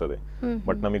ನಾಡ್ಯೂಲ್ ಇರ್ತದೆ.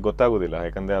 ಬಟ್ ನಮಗೆ ಗೊತ್ತಾಗೋದಿಲ್ಲ,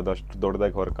 ಯಾಕಂದರೆ ಅದು ಅಷ್ಟು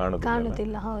ದೊಡ್ಡದಾಗಿ ಹೊರಗೆ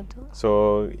ಕಾಣೋದಿಲ್ಲ. ಸೊ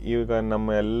ಈಗ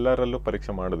ನಮ್ಮ ಎಲ್ಲರಲ್ಲೂ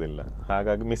ಪರೀಕ್ಷೆ ಮಾಡೋದಿಲ್ಲ,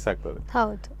 ಹಾಗಾಗಿ ಮಿಸ್ ಆಗ್ತದೆ.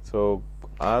 ಸೊ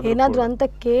ಏನಾದ್ರೂ ಅಂತ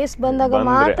ಕೇಸ್ ಬಂದಾಗ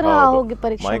ಮಾತ್ರ ಹೋಗಿ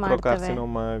ಪರೀಕ್ಷೆ ಮಾಡ್ತೇವೆ.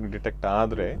 ಮೈಕ್ರೋಕಾರ್ಸಿನೋಮಾ ಡಿಟೆಕ್ಟ್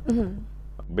ಆದರೆ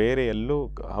ಬೇರೆ ಎಲ್ಲೂ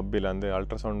ಹಬ್ಬಿಲ್ಲ, ಅಂದರೆ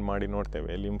ಅಲ್ಟ್ರಾಸೌಂಡ್ ಮಾಡಿ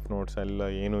ನೋಡ್ತೇವೆ, ಲಿಂಫ್ ನೋಡ್ಸ್ ಎಲ್ಲ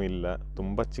ಏನೂ ಇಲ್ಲ,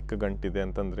 ತುಂಬ ಚಿಕ್ಕ ಗಂಟಿದೆ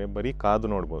ಅಂತಂದರೆ ಬರೀ ಕಾದು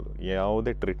ನೋಡ್ಬೋದು,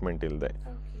 ಯಾವುದೇ ಟ್ರೀಟ್ಮೆಂಟ್ ಇಲ್ಲದೆ.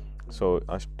 ಸೊ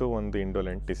ಅಷ್ಟು ಒಂದು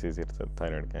ಇಂಡೋಲೆಂಟ್ ಡಿಸೀಸ್ ಇರ್ತದೆ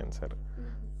ಥೈರಾಯ್ಡ್ ಕ್ಯಾನ್ಸರ್.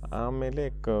 ಆಮೇಲೆ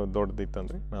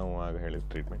ದೊಡ್ಡದಿತ್ತಂದರೆ ನಾವು ಆಗ ಹೇಳಿದ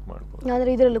ಟ್ರೀಟ್ಮೆಂಟ್ ಮಾಡ್ಬೋದು. ಆದರೆ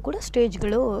ಇದರಲ್ಲೂ ಕೂಡ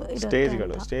ಸ್ಟೇಜ್ಗಳು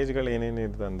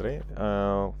ಏನೇನಿದೆ ಅಂದರೆ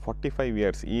 45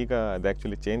 ಇಯರ್ಸ್, ಈಗ ಅದು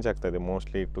ಆ್ಯಕ್ಚುಲಿ ಚೇಂಜ್ ಆಗ್ತಾಯಿದೆ.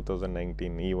 ಮೋಸ್ಟ್ಲಿ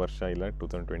 2019 ಈ ವರ್ಷ ಇಲ್ಲ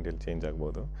 2020 ಚೇಂಜ್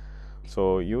ಆಗ್ಬೋದು. ಸೊ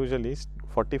ಯೂಶಲಿ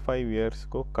 45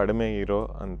 ಇಯರ್ಸ್ಗೂ ಕಡಿಮೆ ಇರೋ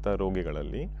ಅಂಥ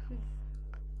ರೋಗಿಗಳಲ್ಲಿ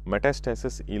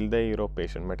ಮೆಟಾಸ್ಟಾಸಿಸ್ ಇಲ್ಲದೆ ಇರೋ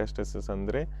ಪೇಷಂಟ್, ಮೆಟಾಸ್ಟಾಸಿಸ್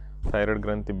ಅಂದರೆ ಥೈರಾಯ್ಡ್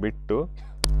ಗ್ರಂಥಿ ಬಿಟ್ಟು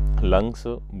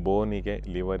ಲಂಗ್ಸು, ಬೋನಿಗೆ,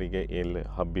 ಲಿವರಿಗೆ ಎಲ್ಲಿ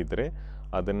ಹಬ್ಬಿದ್ರೆ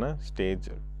ಅದನ್ನು ಸ್ಟೇಜ್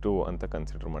 2 ಅಂತ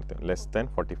ಕನ್ಸಿಡರ್ ಮಾಡ್ತೇವೆ, ಲೆಸ್ ದ್ಯಾನ್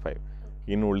 45.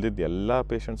 ಇನ್ನು ಉಳಿದಿದ್ದು ಎಲ್ಲ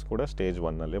ಪೇಷಂಟ್ಸ್ ಕೂಡ ಸ್ಟೇಜ್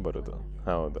 1 ಬರೋದು.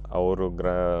 ಹೌದು, ಅವರು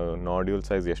ನಾಡ್ಯೂಲ್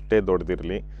ಸೈಜ್ ಎಷ್ಟೇ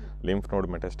ದೊಡ್ಡದಿರಲಿ, ಲಿಂಫ್ ನೋಡ್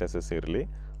ಮೆಟಾಸ್ಟಾಸಿಸ್ ಇರಲಿ,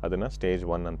 ಅದನ್ನು ಸ್ಟೇಜ್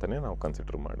 1 ಅಂತಲೇ ನಾವು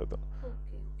ಕನ್ಸಿಡರ್ ಮಾಡೋದು.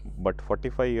 ಬಟ್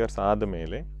 45 ಇಯರ್ಸ್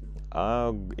ಆದಮೇಲೆ ಆ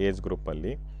ಏಜ್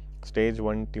ಗ್ರೂಪಲ್ಲಿ stage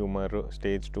 1 tumour,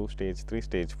 stage 2, stage 3,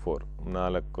 stage 4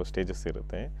 4 stages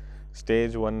ಇರುತ್ತೆ.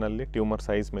 ಸ್ಟೇಜ್ 1 ಟ್ಯೂಮರ್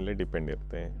ಸೈಜ್ ಮೇಲೆ ಡಿಪೆಂಡ್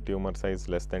ಇರುತ್ತೆ. Tumour size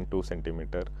less than 2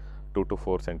 centimetre, 2 to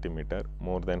 4 centimetre,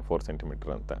 more than 4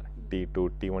 centimetre ಅಂತ T2,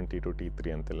 T1, T2,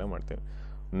 T3 ಅಂತೆಲ್ಲ ಮಾಡ್ತೇವೆ.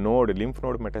 ಲಿಂಫ್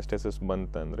ನೋಡ್ ಮೆಟಾಸ್ಟಾಸಿಸ್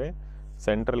ಬಂತಂದರೆ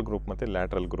ಸೆಂಟ್ರಲ್ ಗ್ರೂಪ್ ಮತ್ತು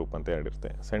ಲ್ಯಾಟ್ರಲ್ ಗ್ರೂಪ್ ಅಂತ ಹೇಳಿರುತ್ತೆ.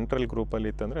 ಸೆಂಟ್ರಲ್ ಗ್ರೂಪಲ್ಲಿ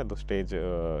ಇತ್ತಂದರೆ ಅದು ಸ್ಟೇಜ್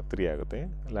 3 ಆಗುತ್ತೆ,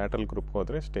 ಲ್ಯಾಟ್ರಲ್ ಗ್ರೂಪ್ಗೆ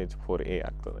ಹೋದರೆ ಸ್ಟೇಜ್ 4A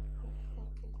ಆಗ್ತದೆ.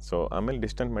 ಸೊ ಆಮೇಲೆ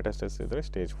ಡಿಸ್ಟೆಂಟ್ ಮೆಟಾಸ್ಟಾಸಿಸ್ ಇದ್ದರೆ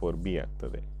ಸ್ಟೇಜ್ 4B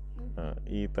ಆಗ್ತದೆ.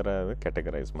 ಈ ಥರ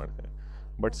ಕ್ಯಾಟಗರೈಸ್ ಮಾಡ್ತೇವೆ.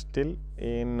 ಬಟ್ ಸ್ಟಿಲ್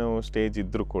ಏನು ಸ್ಟೇಜ್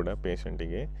ಇದ್ದರೂ ಕೂಡ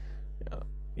ಪೇಷಂಟಿಗೆ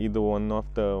ಇದು one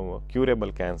of the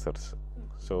curable cancers.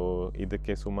 So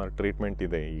ಇದಕ್ಕೆ ಸುಮಾರು ಟ್ರೀಟ್ಮೆಂಟ್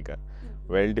ಇದೆ. ಈಗ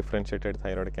ವೆಲ್ ಡಿಫ್ರೆನ್ಷಿಯೇಟೆಡ್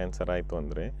ಥೈರಾಯ್ಡ್ ಕ್ಯಾನ್ಸರ್ ಆಯಿತು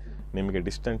ಅಂದರೆ ನಿಮಗೆ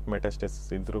ಡಿಸ್ಟೆಂಟ್ ಮೆಟಾಸ್ಟಾಸಿಸ್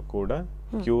ಇದ್ದರೂ ಕೂಡ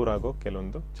ಕ್ಯೂರ್ ಆಗೋ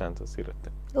ಕೆಲವೊಂದು ಚಾನ್ಸಸ್ ಇರುತ್ತೆ.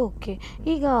 ಓಕೆ,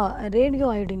 ಈಗ ರೇಡಿಯೋ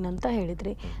ಐಡಿನ್ ಅಂತ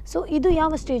ಹೇಳಿದ್ರಿ. ಸೊ ಇದು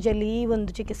ಯಾವ ಸ್ಟೇಜಲ್ಲಿ ಈ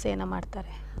ಒಂದು ಚಿಕಿತ್ಸೆಯನ್ನು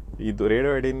ಮಾಡ್ತಾರೆ? ಇದು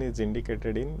radio iodine is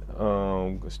indicated in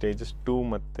stages 2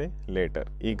 ಮತ್ತು ಲೇಟರ್.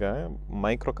 ಈಗ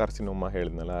ಮೈಕ್ರೋಕಾರ್ಸಿನೋಮಾ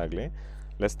ಹೇಳಿದ್ನಲ್ಲ ಆಗಲೇ,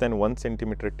 ಲೆಸ್ ದ್ಯಾನ್ 1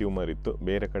 ಸೆಂಟಿಮೀಟರ್ ಟ್ಯೂಮರ್ ಇತ್ತು,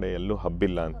 ಬೇರೆ ಕಡೆ ಎಲ್ಲೂ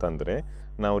ಹಬ್ಬಿಲ್ಲ ಅಂತಂದರೆ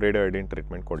ನಾವು ರೇಡಿಯೋ ಐಡಿನ್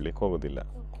ಟ್ರೀಟ್ಮೆಂಟ್ ಕೊಡ್ಲಿಕ್ಕೆ ಹೋಗೋದಿಲ್ಲ.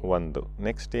 ಒಂದು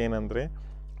ನೆಕ್ಸ್ಟ್ ಏನಂದರೆ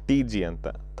TG ಅಂತ,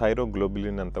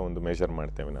 ಥೈರೋಗ್ಲೋಬ್ಯುಲಿನ್ ಅಂತ ಒಂದು ಮೆಷರ್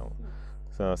ಮಾಡ್ತೇವೆ ನಾವು.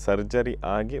 ಸರ್ಜರಿ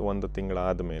ಆಗಿ 1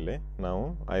 ತಿಂಗಳಾದ ಮೇಲೆ ನಾವು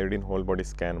ಅಯೋಡಿನ್ ಹೋಲ್ ಬಾಡಿ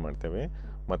ಸ್ಕ್ಯಾನ್ ಮಾಡ್ತೇವೆ,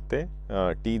 ಮತ್ತು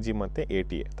TG ಮತ್ತು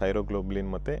ATA, ಥೈರೋಗ್ಲೋಬ್ಯುಲಿನ್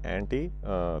ಮತ್ತು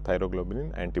ಥೈರೋಗ್ಲೋಬ್ಯುಲಿನ್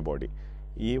ಆ್ಯಂಟಿಬಾಡಿ,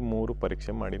 ಈ 3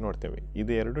 ಪರೀಕ್ಷೆ ಮಾಡಿ ನೋಡ್ತೇವೆ.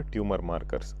 ಇದು 2 ಟ್ಯೂಮರ್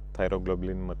ಮಾರ್ಕರ್ಸ್,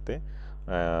 ಥೈರೋಗ್ಲೋಬ್ಯುಲಿನ್ ಮತ್ತು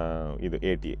ಇದು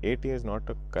ATA is not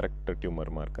a correct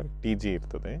tumour marker, TG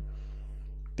ಇರ್ತದೆ.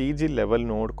 TG ಲೆವೆಲ್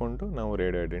ನೋಡಿಕೊಂಡು ನಾವು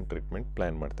ರೇಡಿಯೋ ಐಡಿನ್ ಟ್ರೀಟ್ಮೆಂಟ್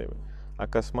ಪ್ಲ್ಯಾನ್ ಮಾಡ್ತೇವೆ.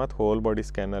 ಅಕಸ್ಮಾತ್ ಹೋಲ್ ಬಾಡಿ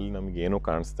ಸ್ಕ್ಯಾನಲ್ಲಿ ನಮಗೇನೂ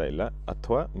ಕಾಣಿಸ್ತಾ ಇಲ್ಲ,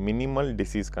 ಅಥವಾ ಮಿನಿಮಲ್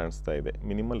ಡಿಸೀಸ್ ಕಾಣಿಸ್ತಾ ಇದೆ,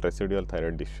 ಮಿನಿಮಲ್ ರೆಸಿಡ್ಯೂಯಲ್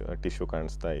ಥೈರಾಯ್ಡ್ ಟಿಶ್ಯೂ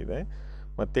ಕಾಣಿಸ್ತಾ ಇದೆ,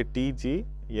 ಮತ್ತು TG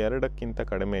 2ಕ್ಕಿಂತ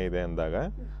ಕಡಿಮೆ ಇದೆ ಅಂದಾಗ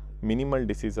ಮಿನಿಮಲ್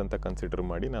ಡಿಸೀಸ್ ಅಂತ ಕನ್ಸಿಡರ್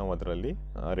ಮಾಡಿ ನಾವು ಅದರಲ್ಲಿ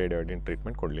ರೇಡಿಯೋ ಐಡಿನ್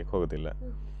ಟ್ರೀಟ್ಮೆಂಟ್ ಕೊಡಲಿಕ್ಕೆ ಹೋಗೋದಿಲ್ಲ.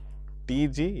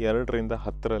 TG 2ರಿಂದ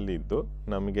 10ರಲ್ಲಿ ಇದ್ದು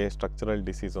ನಮಗೆ ಸ್ಟ್ರಕ್ಚರಲ್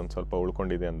ಡಿಸೀಸ್ ಒಂದು ಸ್ವಲ್ಪ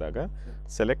ಉಳ್ಕೊಂಡಿದೆ ಅಂದಾಗ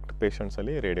ಸೆಲೆಕ್ಟ್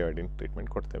ಪೇಷಂಟ್ಸಲ್ಲಿ ರೇಡಿಯೋ ಐಡಿನ್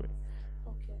ಟ್ರೀಟ್ಮೆಂಟ್ ಕೊಡ್ತೇವೆ.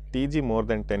 TG ಮೋರ್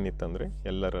ದೆನ್ 10 ಇತ್ತಂದರೆ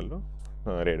ಎಲ್ಲರಲ್ಲೂ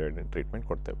ರೇಡಿಯೋ ಐಡಿನ್ ಟ್ರೀಟ್ಮೆಂಟ್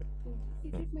ಕೊಡ್ತೇವೆ.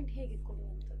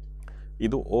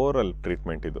 ಇದು ಓರಲ್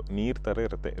ಟ್ರೀಟ್ಮೆಂಟ್, ಇದು ನೀರು ಥರ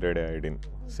ಇರುತ್ತೆ ರೇಡಿಯೋ ಐಡಿನ್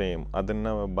ಸೇಮ್.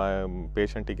 ಅದನ್ನು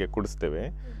ಪೇಷಂಟಿಗೆ ಕುಡಿಸ್ತೇವೆ,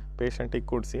 ಪೇಷಂಟಿಗೆ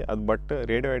ಕುಡಿಸಿ ಅದು. ಬಟ್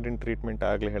ರೇಡಿಯೋ ಐಡಿನ್ ಟ್ರೀಟ್ಮೆಂಟ್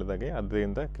ಆಗಲೇ ಹೇಳಿದಾಗೆ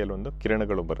ಅದರಿಂದ ಕೆಲವೊಂದು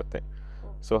ಕಿರಣಗಳು ಬರುತ್ತೆ.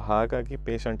 ಸೊ ಹಾಗಾಗಿ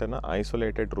ಪೇಷಂಟನ್ನು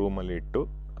ಐಸೋಲೇಟೆಡ್ ರೂಮಲ್ಲಿ ಇಟ್ಟು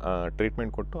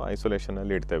ಟ್ರೀಟ್ಮೆಂಟ್ ಕೊಟ್ಟು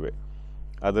ಐಸೋಲೇಷನಲ್ಲಿ ಇಡ್ತೇವೆ.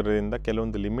 ಅದರಿಂದ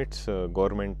ಕೆಲವೊಂದು ಲಿಮಿಟ್ಸ್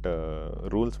ಗೌರ್ಮೆಂಟ್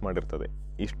ರೂಲ್ಸ್ ಮಾಡಿರ್ತದೆ,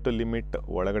 ಇಷ್ಟು ಲಿಮಿಟ್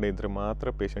ಒಳಗಡೆ ಇದ್ದರೆ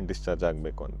ಮಾತ್ರ ಪೇಷಂಟ್ ಡಿಸ್ಚಾರ್ಜ್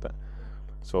ಆಗಬೇಕು ಅಂತ.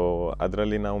 ಸೊ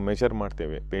ಅದರಲ್ಲಿ ನಾವು ಮೆಷರ್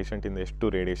ಮಾಡ್ತೇವೆ ಪೇಷಂಟಿಂದ ಎಷ್ಟು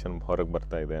ರೇಡಿಯೇಷನ್ ಹೊರಗೆ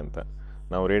ಬರ್ತಾ ಇದೆ ಅಂತ.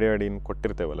 ನಾವು radio iodine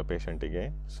ಕೊಟ್ಟಿರ್ತೇವಲ್ಲ ಪೇಷಂಟಿಗೆ,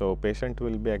 so patient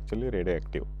will be actually radio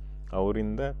active,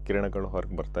 ಅವರಿಂದ ಕಿರಣಗಳು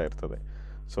ಹೊರಗೆ ಬರ್ತಾ ಇರ್ತದೆ.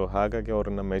 ಸೊ ಹಾಗಾಗಿ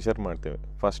ಅವ್ರನ್ನ ಮೆಷರ್ ಮಾಡ್ತೇವೆ.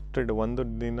 ಫಸ್ಟ್ 1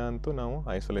 ದಿನ ಅಂತೂ ನಾವು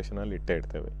ಐಸೋಲೇಷನಲ್ಲಿ ಇಟ್ಟೇ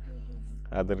ಇಡ್ತೇವೆ.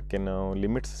 ಅದಕ್ಕೆ ನಾವು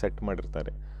ಲಿಮಿಟ್ಸ್ ಸೆಟ್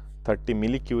ಮಾಡಿರ್ತಾರೆ. 30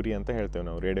 ಮಿಲಿಕ್ಯೂರಿ ಅಂತ ಹೇಳ್ತೇವೆ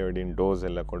ನಾವು. ರೇಡಿಯೋ ಐಡಿನ್ ಡೋಸ್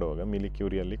ಎಲ್ಲ ಕೊಡುವಾಗ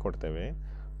ಮಿಲಿಕ್ಯೂರಿಯಲ್ಲಿ ಕೊಡ್ತೇವೆ.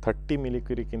 30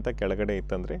 ಮಿಲಿಕ್ಯೂರಿಗಿಂತ ಕೆಳಗಡೆ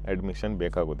ಇತ್ತಂದರೆ ಅಡ್ಮಿಷನ್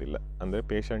ಬೇಕಾಗೋದಿಲ್ಲ, ಅಂದರೆ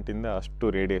ಪೇಷಂಟಿಂದ ಅಷ್ಟು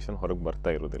ರೇಡಿಯೇಷನ್ ಹೊರಗೆ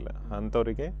ಬರ್ತಾ ಇರೋದಿಲ್ಲ.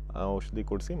 ಅಂಥವರಿಗೆ ಆ ಔಷಧಿ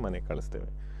ಕೊಡಿಸಿ ಮನೆಗೆ ಕಳಿಸ್ತೇವೆ.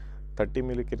 30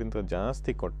 ಮಿಲಿಕ್ಯೂರಿಗಿಂತ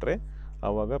ಜಾಸ್ತಿ ಕೊಟ್ಟರೆ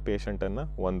ಆವಾಗ ಪೇಷಂಟನ್ನು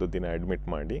 1 ದಿನ ಅಡ್ಮಿಟ್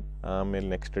ಮಾಡಿ ಆಮೇಲೆ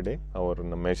ನೆಕ್ಸ್ಟ್ ಡೇ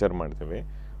ಅವರನ್ನು ಮೆಷರ್ ಮಾಡ್ತೇವೆ.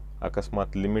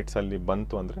 ಅಕಸ್ಮಾತ್ ಲಿಮಿಟ್ಸಲ್ಲಿ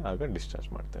ಬಂತು ಅಂದರೆ ಆಗ ಡಿಸ್ಚಾರ್ಜ್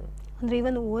ಮಾಡ್ತೇವೆ. ಅಂದರೆ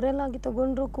ಇವನ್ ಓರಲ್ ಆಗಿ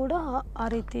ತಗೊಂಡ್ರು ಕೂಡ ಆ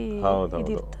ರೀತಿ ಹೌದು,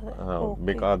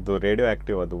 ಅದು ರೇಡಿಯೋ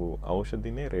ಆ್ಯಕ್ಟಿವ್, ಅದು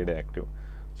ಔಷಧಿನೇ ರೇಡಿಯೋ ಆ್ಯಕ್ಟಿವ್.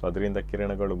 ಸೊ ಅದರಿಂದ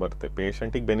ಕಿರಣಗಳು ಬರುತ್ತೆ,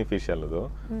 ಪೇಷಂಟಿಗೆ ಬೆನಿಫಿಷಿಯಲ್ ಅದು,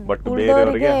 ಬಟ್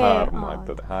ಬೇರೆಯವರಿಗೆ ಹಾರ್ಮ್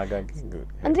ಆಗ್ತದೆ. ಹಾಗಾಗಿ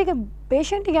ಅಂದ್ರೆ ಈಗ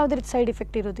ಪೇಷಂಟಿಗೆ ಯಾವುದೇ ರೀತಿ side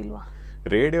effect ಇರೋದಿಲ್ವಾ?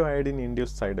 Radio iodine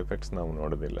induce side effects ನಾವು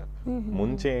ನೋಡೋದಿಲ್ಲ.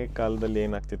 ಮುಂಚೆ ಕಾಲದಲ್ಲಿ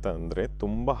ಏನಾಗ್ತಿತ್ತು ಅಂದರೆ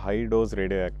ತುಂಬ high dose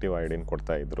radio active iodine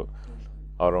ಕೊಡ್ತಾ ಇದ್ರು,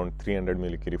 ಅರೌಂಡ್ 300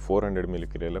 ಮಿಲಿಕಿರಿ 400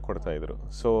 ಮಿಲಿಕಿರಿ ಎಲ್ಲ ಕೊಡ್ತಾ ಇದ್ರು.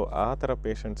 ಸೊ ಆ ಥರ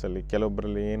ಪೇಷಂಟ್ಸಲ್ಲಿ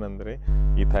ಕೆಲವೊಬ್ಬರಲ್ಲಿ ಏನಂದರೆ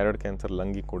ಈ ಥೈರಾಯ್ಡ್ ಕ್ಯಾನ್ಸರ್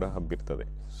ಲಂಗಿ ಕೂಡ ಹಬ್ಬಿರ್ತದೆ.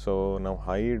 ಸೊ ನಾವು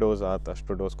ಹೈ ಡೋಸ್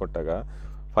ಅಷ್ಟು ಡೋಸ್ ಕೊಟ್ಟಾಗ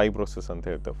ಫೈಬ್ರೋಸಿಸ್ ಅಂತ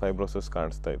ಹೇಳ್ತೇವೆ, ಫೈಬ್ರೋಸಿಸ್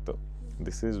ಕಾಣಿಸ್ತಾ ಇತ್ತು.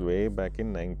 This is way back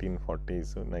in 1940s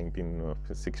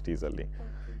 1960s.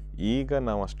 ಈಗ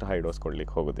ನಾವು ಅಷ್ಟು ಹೈ ಡೋಸ್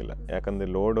ಕೊಡ್ಲಿಕ್ಕೆ ಹೋಗೋದಿಲ್ಲ, ಯಾಕಂದರೆ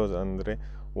ಲೋ ಡೋಸ್ ಅಂದರೆ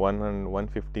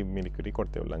 150 ಮಿಲಿಕಿರಿ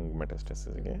ಕೊಡ್ತೇವೆ ಲಂಗ್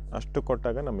ಮೆಟಾಸ್ಟಾಸಿಸ್ಗೆ. ಅಷ್ಟು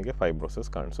ಕೊಟ್ಟಾಗ ನಮಗೆ ಫೈಬ್ರೋಸಿಸ್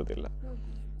ಕಾಣಿಸೋದಿಲ್ಲ.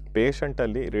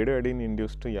 ಪೇಷಂಟಲ್ಲಿ ರೇಡಿಯೋ ಐಡಿನ್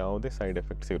ಇಂಡ್ಯೂಸ್ಡ್ ಯಾವುದೇ ಸೈಡ್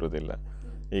ಎಫೆಕ್ಟ್ಸ್ ಇರೋದಿಲ್ಲ.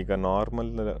 ಈಗ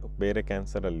ನಾರ್ಮಲ್ ಬೇರೆ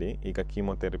ಕ್ಯಾನ್ಸರಲ್ಲಿ ಈಗ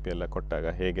ಕೀಮೊಥೆರಪಿ ಎಲ್ಲ ಕೊಟ್ಟಾಗ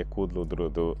ಹೇಗೆ ಕೂದಲು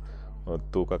ಉದುರೋದು,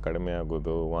 ತೂಕ ಕಡಿಮೆ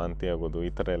ಆಗೋದು, ವಾಂತಿ ಆಗೋದು,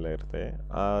 ಈ ಥರ ಎಲ್ಲ ಇರುತ್ತೆ.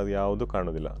 ಯಾವುದು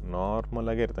ಕಾಣೋದಿಲ್ಲ,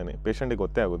 ನಾರ್ಮಲಾಗೇ ಇರ್ತಾನೆ. ಪೇಷಂಟಿಗೆ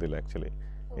ಗೊತ್ತೇ ಆಗೋದಿಲ್ಲ ಆ್ಯಕ್ಚುಲಿ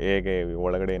ಹೇಗೆ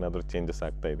ಒಳಗಡೆ ಏನಾದರೂ ಚೇಂಜಸ್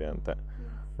ಆಗ್ತಾಯಿದೆ ಅಂತ.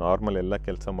 ನಾರ್ಮಲ್ ಎಲ್ಲ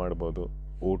ಕೆಲಸ ಮಾಡ್ಬೋದು,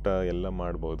 ಊಟ ಎಲ್ಲ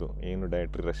ಮಾಡ್ಬೋದು, ಏನು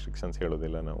ಡಯಟ್ರಿ ರೆಸ್ಟ್ರಿಕ್ಷನ್ಸ್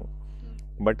ಹೇಳೋದಿಲ್ಲ ನಾವು.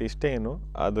 ಬಟ್ ಇಷ್ಟೇನು,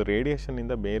 ಅದು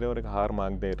ರೇಡಿಯೇಷನ್ನಿಂದ ಬೇರೆಯವ್ರಿಗೆ ಹಾರ್ಮ್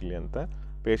ಆಗದೆ ಇರಲಿ ಅಂತ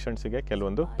ಪೇಷಂಟ್ಸಿಗೆ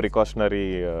ಕೆಲವೊಂದು ಪ್ರಿಕಾಷನರಿ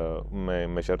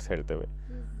ಮೆಷರ್ಸ್ ಹೇಳ್ತೇವೆ.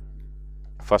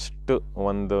 ಫಸ್ಟ್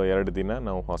 1-2 ದಿನ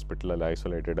ನಾವು ಹಾಸ್ಪಿಟಲಲ್ಲಿ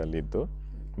ಐಸೋಲೇಟೆಡಲ್ಲಿದ್ದು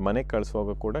ಮನೆಗೆ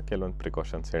ಕಳಿಸುವಾಗ ಕೂಡ ಕೆಲವೊಂದು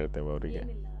ಪ್ರಿಕಾಷನ್ಸ್ ಹೇಳ್ತೇವೆ ಅವರಿಗೆ.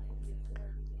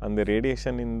 ಅಂದರೆ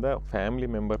ರೇಡಿಯೇಷನ್ನಿಂದ ಫ್ಯಾಮಿಲಿ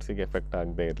ಮೆಂಬರ್ಸಿಗೆ ಎಫೆಕ್ಟ್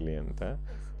ಆಗದೆ ಇರಲಿ ಅಂತ.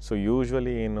 ಸೊ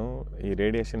ಯೂಶ್ವಲಿ ಏನು, ಈ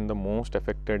ರೇಡಿಯೇಷನ್ನಿಂದ most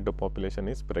affected population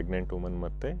is pregnant woman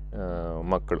ಮತ್ತು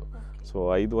ಮಕ್ಕಳು. ಸೊ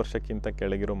 5 ವರ್ಷಕ್ಕಿಂತ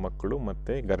ಕೆಳಗಿರೋ ಮಕ್ಕಳು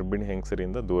ಮತ್ತು ಗರ್ಭಿಣಿ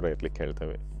ಹೆಂಗಸರಿಂದ ದೂರ ಇರಲಿಕ್ಕೆ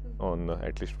ಹೇಳ್ತೇವೆ, ಒಂದು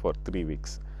ಅಟ್ಲೀಸ್ಟ್ ಫಾರ್ 3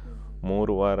 ವೀಕ್ಸ್,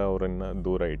 3 ವಾರ ಅವರನ್ನು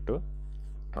ದೂರ ಇಟ್ಟು.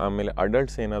 ಆಮೇಲೆ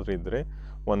ಅಡಲ್ಟ್ಸ್ ಏನಾದರೂ ಇದ್ದರೆ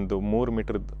ಒಂದು 3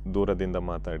 ಮೀಟರ್ ದೂರದಿಂದ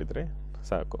ಮಾತಾಡಿದರೆ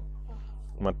ಸಾಕು.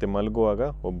 ಮತ್ತು ಮಲಗುವಾಗ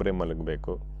ಒಬ್ಬರೇ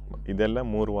ಮಲಗಬೇಕು. ಇದೆಲ್ಲ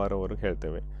 3 ವಾರವರೆಗೆ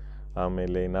ಹೇಳ್ತೇವೆ.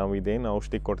 ಆಮೇಲೆ ನಾವು ಇದೇನು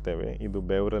ಔಷಧಿ ಕೊಡ್ತೇವೆ ಇದು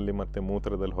ಬೆವರಲ್ಲಿ ಮತ್ತು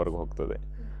ಮೂತ್ರದಲ್ಲಿ ಹೊರಗೆ ಹೋಗ್ತದೆ.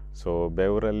 ಸೊ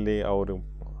ಬೆವರಲ್ಲಿ ಅವರು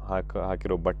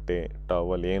ಹಾಕಿರೋ ಬಟ್ಟೆ,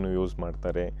 ಟವಲ್ ಏನು ಯೂಸ್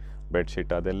ಮಾಡ್ತಾರೆ,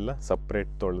 ಬೆಡ್ಶೀಟ್ ಅದೆಲ್ಲ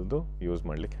ಸಪ್ರೇಟ್ ತೊಳೆದು ಯೂಸ್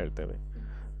ಮಾಡಲಿಕ್ಕೆ ಹೇಳ್ತೇವೆ.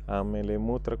 ಆಮೇಲೆ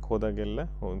ಮೂತ್ರಕ್ಕೆ ಹೋದಾಗೆಲ್ಲ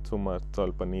ಒಂದು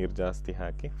ಸ್ವಲ್ಪ ನೀರು ಜಾಸ್ತಿ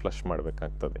ಹಾಕಿ ಫ್ಲಶ್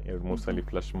ಮಾಡಬೇಕಾಗ್ತದೆ. 2-3 ಸಲ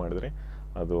ಫ್ಲಶ್ ಮಾಡಿದ್ರೆ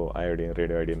ಅದು ಐಯೋಡಿನ್,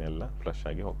 ರೇಡಿಯೋ ಐಡಿನ್ ಎಲ್ಲ ಫ್ಲಶ್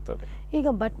ಆಗಿ ಹೋಗ್ತದೆ. ಈಗ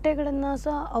ಬಟ್ಟೆಗಳನ್ನು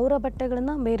ಸಹ ಅವರ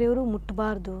ಬಟ್ಟೆಗಳನ್ನು ಬೇರೆಯವರು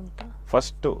ಮುಟ್ಟಬಾರ್ದು ಅಂತ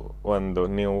ಫಸ್ಟು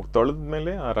ನೀವು ತೊಳೆದ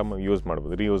ಮೇಲೆ ಆರಾಮಾಗಿ ಯೂಸ್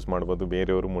ಮಾಡ್ಬೋದು, ರೀಯೂಸ್ ಮಾಡ್ಬೋದು,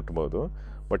 ಬೇರೆಯವರು ಮುಟ್ಬೋದು.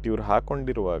 ಬಟ್ ಇವ್ರು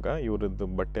ಹಾಕ್ಕೊಂಡಿರುವಾಗ ಇವ್ರದ್ದು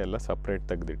ಬಟ್ಟೆ ಎಲ್ಲ ಸಪ್ರೇಟ್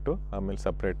ತೆಗೆದಿಟ್ಟು ಆಮೇಲೆ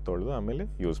ಸಪ್ರೇಟ್ ತೊಳೆದು ಆಮೇಲೆ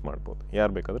ಯೂಸ್ ಮಾಡ್ಬೋದು,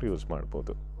 ಯಾರು ಬೇಕಾದರೂ ಯೂಸ್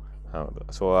ಮಾಡ್ಬೋದು. ಹೌದು.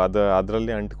 ಸೊ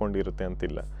ಅದರಲ್ಲಿ ಅಂಟ್ಕೊಂಡಿರುತ್ತೆ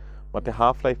ಅಂತಿಲ್ಲ. ಮತ್ತು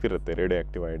ಹಾಫ್ ಲೈಫ್ ಇರುತ್ತೆ radio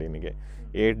active ಐಡಿನಿಗೆ,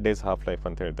 8 days half life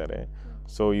ಅಂತ ಹೇಳ್ತಾರೆ.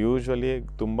 ಸೊ ಯೂಶ್ವಲಿ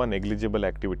ತುಂಬ ನೆಗ್ಲಿಜಿಬಲ್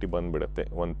ಆ್ಯಕ್ಟಿವಿಟಿ ಬಂದುಬಿಡುತ್ತೆ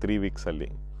ಒಂದು 3 ವೀಕ್ಸಲ್ಲಿ.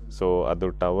 ಸೊ ಅದು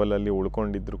ಟವಲಲ್ಲಿ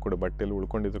ಉಳ್ಕೊಂಡಿದ್ರು ಕೂಡ, ಬಟ್ಟೆಯಲ್ಲಿ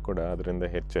ಉಳ್ಕೊಂಡಿದ್ರು ಕೂಡ ಅದರಿಂದ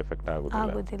ಹೆಚ್ಚು ಎಫೆಕ್ಟ್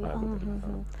ಆಗೋದಿಲ್ಲ.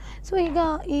 ಸೊ ಈಗ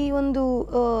ಈ ಒಂದು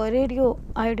ರೇಡಿಯೋ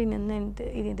ಐಯೋಡಿನ್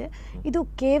ಇದಿದೆ, ಇದು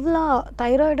ಕೇವಲ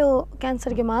ಥೈರಾಯ್ಡ್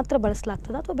ಕ್ಯಾನ್ಸರ್ಗೆ ಮಾತ್ರ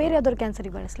ಬಳಸಲಾಗ್ತದೆ ಅಥವಾ ಬೇರೆ ಯಾವ್ದಾದ್ರು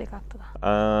ಕ್ಯಾನ್ಸರ್ಗೆ ಬಳಸಲಿಕ್ಕೆ ಆಗ್ತದೆ?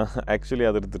 ಆ್ಯಕ್ಚುಲಿ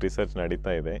ಅದರದ್ದು ರಿಸರ್ಚ್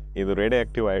ನಡೀತಾ ಇದೆ. ಇದು ರೇಡಿಯೋ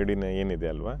ಆ್ಯಕ್ಟಿವ್ ಐಯೋಡಿನ್ ಏನಿದೆ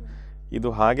ಅಲ್ವಾ, ಇದು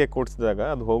ಹಾಗೆ ಕೂಡಿಸಿದಾಗ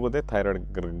ಅದು ಹೋಗೋದೇ ಥೈರಾಯ್ಡ್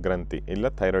ಗ್ರಂಥಿ, ಇಲ್ಲ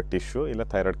ಥೈರಾಯ್ಡ್ ಟಿಶ್ಯೂ, ಇಲ್ಲ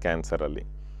ಥೈರಾಯ್ಡ್ ಕ್ಯಾನ್ಸರಲ್ಲಿ.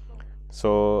 ಸೊ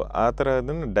ಆ ಥರ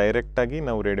ಅದನ್ನು ಡೈರೆಕ್ಟಾಗಿ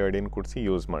ನಾವು ರೇಡಿಯೋ ಐಡಿನ್ ಕೂಡಿಸಿ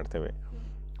ಯೂಸ್ ಮಾಡ್ತೇವೆ.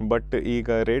 ಬಟ್ ಈಗ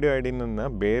ರೇಡಿಯೋ ಐಡಿನನ್ನು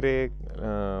ಬೇರೆ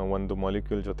ಒಂದು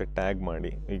ಮಾಲಿಕ್ಯೂಲ್ ಜೊತೆ ಟ್ಯಾಗ್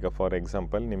ಮಾಡಿ, ಈಗ ಫಾರ್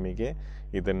ಎಕ್ಸಾಂಪಲ್ ನಿಮಗೆ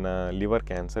ಇದನ್ನು ಲಿವರ್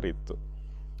ಕ್ಯಾನ್ಸರ್ ಇತ್ತು,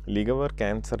 ಲಿವರ್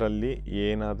ಕ್ಯಾನ್ಸರಲ್ಲಿ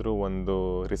ಏನಾದರೂ ಒಂದು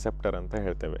ರಿಸೆಪ್ಟರ್ ಅಂತ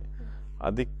ಹೇಳ್ತೇವೆ,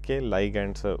 ಅದಕ್ಕೆ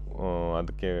ಲೈಗ್ಯಾಂಡ್ಸ್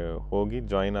ಅದಕ್ಕೆ ಹೋಗಿ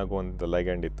ಜಾಯಿನ್ ಆಗುವಂಥ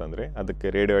ಲೈಗ್ಯಾಂಡ್ ಇತ್ತಂದರೆ ಅದಕ್ಕೆ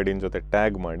ರೇಡಿಯೋ ಐಡಿನ್ ಜೊತೆ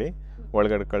ಟ್ಯಾಗ್ ಮಾಡಿ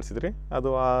ಒಳಗಡೆ ಕಳಿಸಿದ್ರೆ ಅದು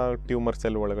ಆ ಟ್ಯೂಮರ್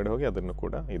ಸೆಲ್ ಒಳಗಡೆ ಹೋಗಿ ಅದನ್ನು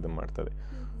ಕೂಡ ಇದನ್ನು ಮಾಡ್ತದೆ.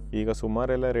 ಈಗ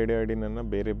ಸುಮಾರೆಲ್ಲ ರೇಡಿಯೋ ಐಡಿನನ್ನು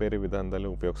ಬೇರೆ ಬೇರೆ ವಿಧಾನದಲ್ಲಿ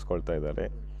ಉಪಯೋಗಿಸ್ಕೊಳ್ತಾ ಇದ್ದಾರೆ.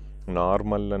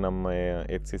 ನಾರ್ಮಲ್ ನಮ್ಮ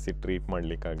HCC ಟ್ರೀಟ್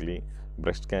ಮಾಡಲಿಕ್ಕಾಗಲಿ,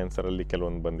 ಬ್ರೆಸ್ಟ್ ಕ್ಯಾನ್ಸರಲ್ಲಿ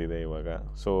ಕೆಲವೊಂದು ಬಂದಿದೆ ಇವಾಗ.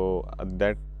 So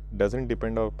that doesn't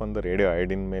depend upon the radio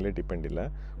iodine ಮೇಲೆ ಡಿಪೆಂಡ್ ಇಲ್ಲ,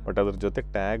 ಬಟ್ ಅದ್ರ ಜೊತೆ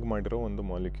ಟ್ಯಾಗ್ ಮಾಡಿರೋ ಒಂದು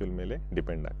ಮಾಲಿಕ್ಯೂಲ್ ಮೇಲೆ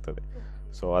ಡಿಪೆಂಡ್ ಆಗ್ತದೆ.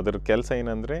 ಸೊ ಅದ್ರ ಕೆಲಸ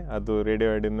ಏನಂದರೆ ಅದು ರೇಡಿಯೋ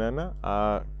ಐಡಿನನ್ನು ಆ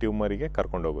ಟ್ಯೂಮರಿಗೆ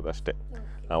ಕರ್ಕೊಂಡು ಹೋಗೋದು ಅಷ್ಟೇ.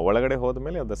 ಒಳಗಡೆ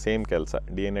ಹೋದ್ಮೇಲೆ ಅದು ಸೇಮ್ ಕೆಲಸ,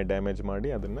 DNA ಡ್ಯಾಮೇಜ್ ಮಾಡಿ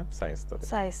ಅದನ್ನು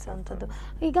ಸಾಯಿಸುವಂಥದ್ದು.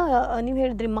 ಈಗ ನೀವು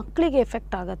ಹೇಳಿದ್ರಿ ಮಕ್ಕಳಿಗೆ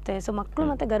ಎಫೆಕ್ಟ್ ಆಗುತ್ತೆ, ಸೊ ಮಕ್ಕಳು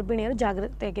ಮತ್ತು ಗರ್ಭಿಣಿಯರು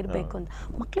ಜಾಗ್ರತೆಯಾಗಿರಬೇಕು ಅಂತ.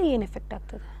 ಮಕ್ಕಳಿಗೆ ಏನು ಎಫೆಕ್ಟ್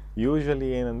ಆಗ್ತದೆ? ಯೂಶ್ವಲಿ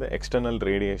ಏನಂದರೆ ಎಕ್ಸ್ಟರ್ನಲ್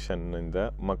ರೇಡಿಯೇಷನ್ನಿಂದ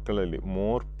ಮಕ್ಕಳಲ್ಲಿ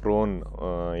ಮೋರ್ ಪ್ರೋನ್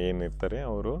ಏನಿರ್ತಾರೆ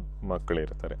ಅವರು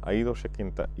ಮಕ್ಕಳಿರ್ತಾರೆ 5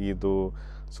 ವರ್ಷಕ್ಕಿಂತ. ಇದು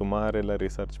ಸುಮಾರೆಲ್ಲ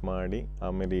ರಿಸರ್ಚ್ ಮಾಡಿ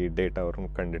ಆಮೇಲೆ ಈ ಡೇಟಾ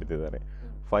ಅವ್ರನ್ನ ಕಂಡುಹಿಡಿದಿದ್ದಾರೆ.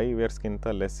 5 ಇಯರ್ಸ್ಗಿಂತ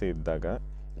ಲೆಸ್ ಇದ್ದಾಗ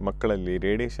ಮಕ್ಕಳಲ್ಲಿ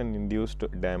ರೇಡಿಯೇಷನ್ ಇಂಡ್ಯೂಸ್ಡ್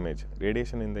ಡ್ಯಾಮೇಜ್,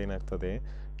 ರೇಡಿಯೇಷನಿಂದ ಏನಾಗ್ತದೆ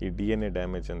ಈ DNA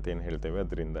ಡ್ಯಾಮೇಜ್ ಅಂತ ಏನು ಹೇಳ್ತೇವೆ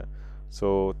ಅದರಿಂದ. ಸೊ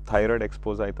ಥೈರಾಯ್ಡ್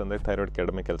ಎಕ್ಸ್ಪೋಸ್ ಆಯ್ತು ಅಂದರೆ ಥೈರಾಯ್ಡ್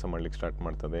ಕಡಿಮೆ ಕೆಲಸ ಮಾಡ್ಲಿಕ್ಕೆ ಸ್ಟಾರ್ಟ್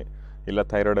ಮಾಡ್ತದೆ, ಇಲ್ಲ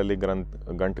ಥೈರಾಯ್ಡಲ್ಲಿ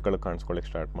ಗಂಟುಗಳು ಕಾಣಿಸ್ಕೊಳ್ಳಿಕ್ಕೆ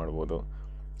ಸ್ಟಾರ್ಟ್ ಮಾಡ್ಬೋದು.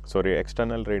 ಸೊ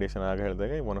ಎಕ್ಸ್ಟರ್ನಲ್ ರೇಡಿಯೇಷನ್ ಆಗ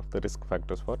ಹೇಳಿದಾಗ one of the risk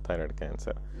factors for thyroid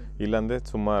cancer. ಇಲ್ಲಾಂದರೆ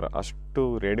ಸುಮಾರು ಅಷ್ಟು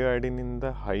ರೇಡಿಯೋ ಐಡಿನಿಂದ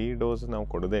ಹೈ ಡೋಸ್ ನಾವು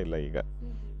ಕೊಡೋದೇ ಇಲ್ಲ ಈಗ.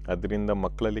 ಅದರಿಂದ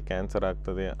ಮಕ್ಕಳಲ್ಲಿ ಕ್ಯಾನ್ಸರ್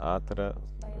ಆಗ್ತದೆ ಆ ಥರ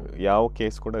ಯಾವ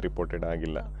ಕೇಸ್ ಕೂಡ ರಿಪೋರ್ಟೆಡ್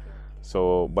ಆಗಿಲ್ಲ. ಸೊ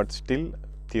ಬಟ್ ಸ್ಟಿಲ್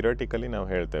ಥಿಯರಟಿಕಲಿ ನಾವು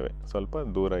ಹೇಳ್ತೇವೆ ಸ್ವಲ್ಪ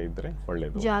ದೂರ ಇದ್ದರೆ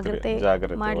ಒಳ್ಳೆಯದು, ಜಾಗ್ರತೆ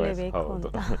ಮಾಡಲೇಬೇಕು ಅಂತ.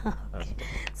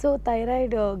 ಸೊ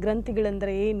ಥೈರಾಯ್ಡ್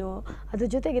ಗ್ರಂಥಿಗಳಂದರೆ ಏನು, ಅದ್ರ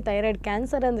ಜೊತೆಗೆ ಥೈರಾಯ್ಡ್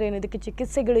ಕ್ಯಾನ್ಸರ್ ಅಂದರೆ ಏನು, ಇದಕ್ಕೆ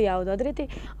ಚಿಕಿತ್ಸೆಗಳು ಯಾವುದು, ಅದೇ ರೀತಿ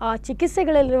ಆ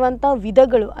ಚಿಕಿತ್ಸೆಗಳಲ್ಲಿರುವಂಥ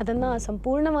ವಿಧಗಳು, ಅದನ್ನು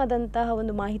ಸಂಪೂರ್ಣವಾದಂತಹ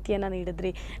ಒಂದು ಮಾಹಿತಿಯನ್ನು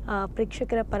ನೀಡಿದ್ರಿ.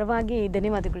 ಪ್ರೇಕ್ಷಕರ ಪರವಾಗಿ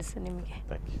ಧನ್ಯವಾದಗಳು ಸರ್ ನಿಮಗೆ.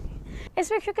 ಎಸ್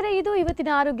ವೀಕ್ಷಕರೇ, ಇದು ಇವತ್ತಿನ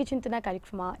ಆರೋಗ್ಯ ಚಿಂತನಾ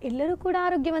ಕಾರ್ಯಕ್ರಮ. ಎಲ್ಲರೂ ಕೂಡ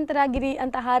ಆರೋಗ್ಯವಂತರಾಗಿರಿ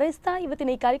ಅಂತ ಹಾರೈಸ್ತಾ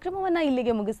ಇವತ್ತಿನ ಈ ಕಾರ್ಯಕ್ರಮವನ್ನು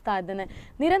ಇಲ್ಲಿಗೆ ಮುಗಿಸ್ತಾ ಇದ್ದೇನೆ.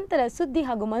 ನಿರಂತರ ಸುದ್ದಿ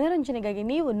ಹಾಗೂ ಮನೋರಂಜನೆಗಾಗಿ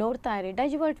ನೀವು ನೋಡ್ತಾ ಇರಿ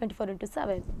ಡೈಜಿವರ್ಲ್ಡ್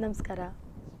 24x7. ನಮಸ್ಕಾರ.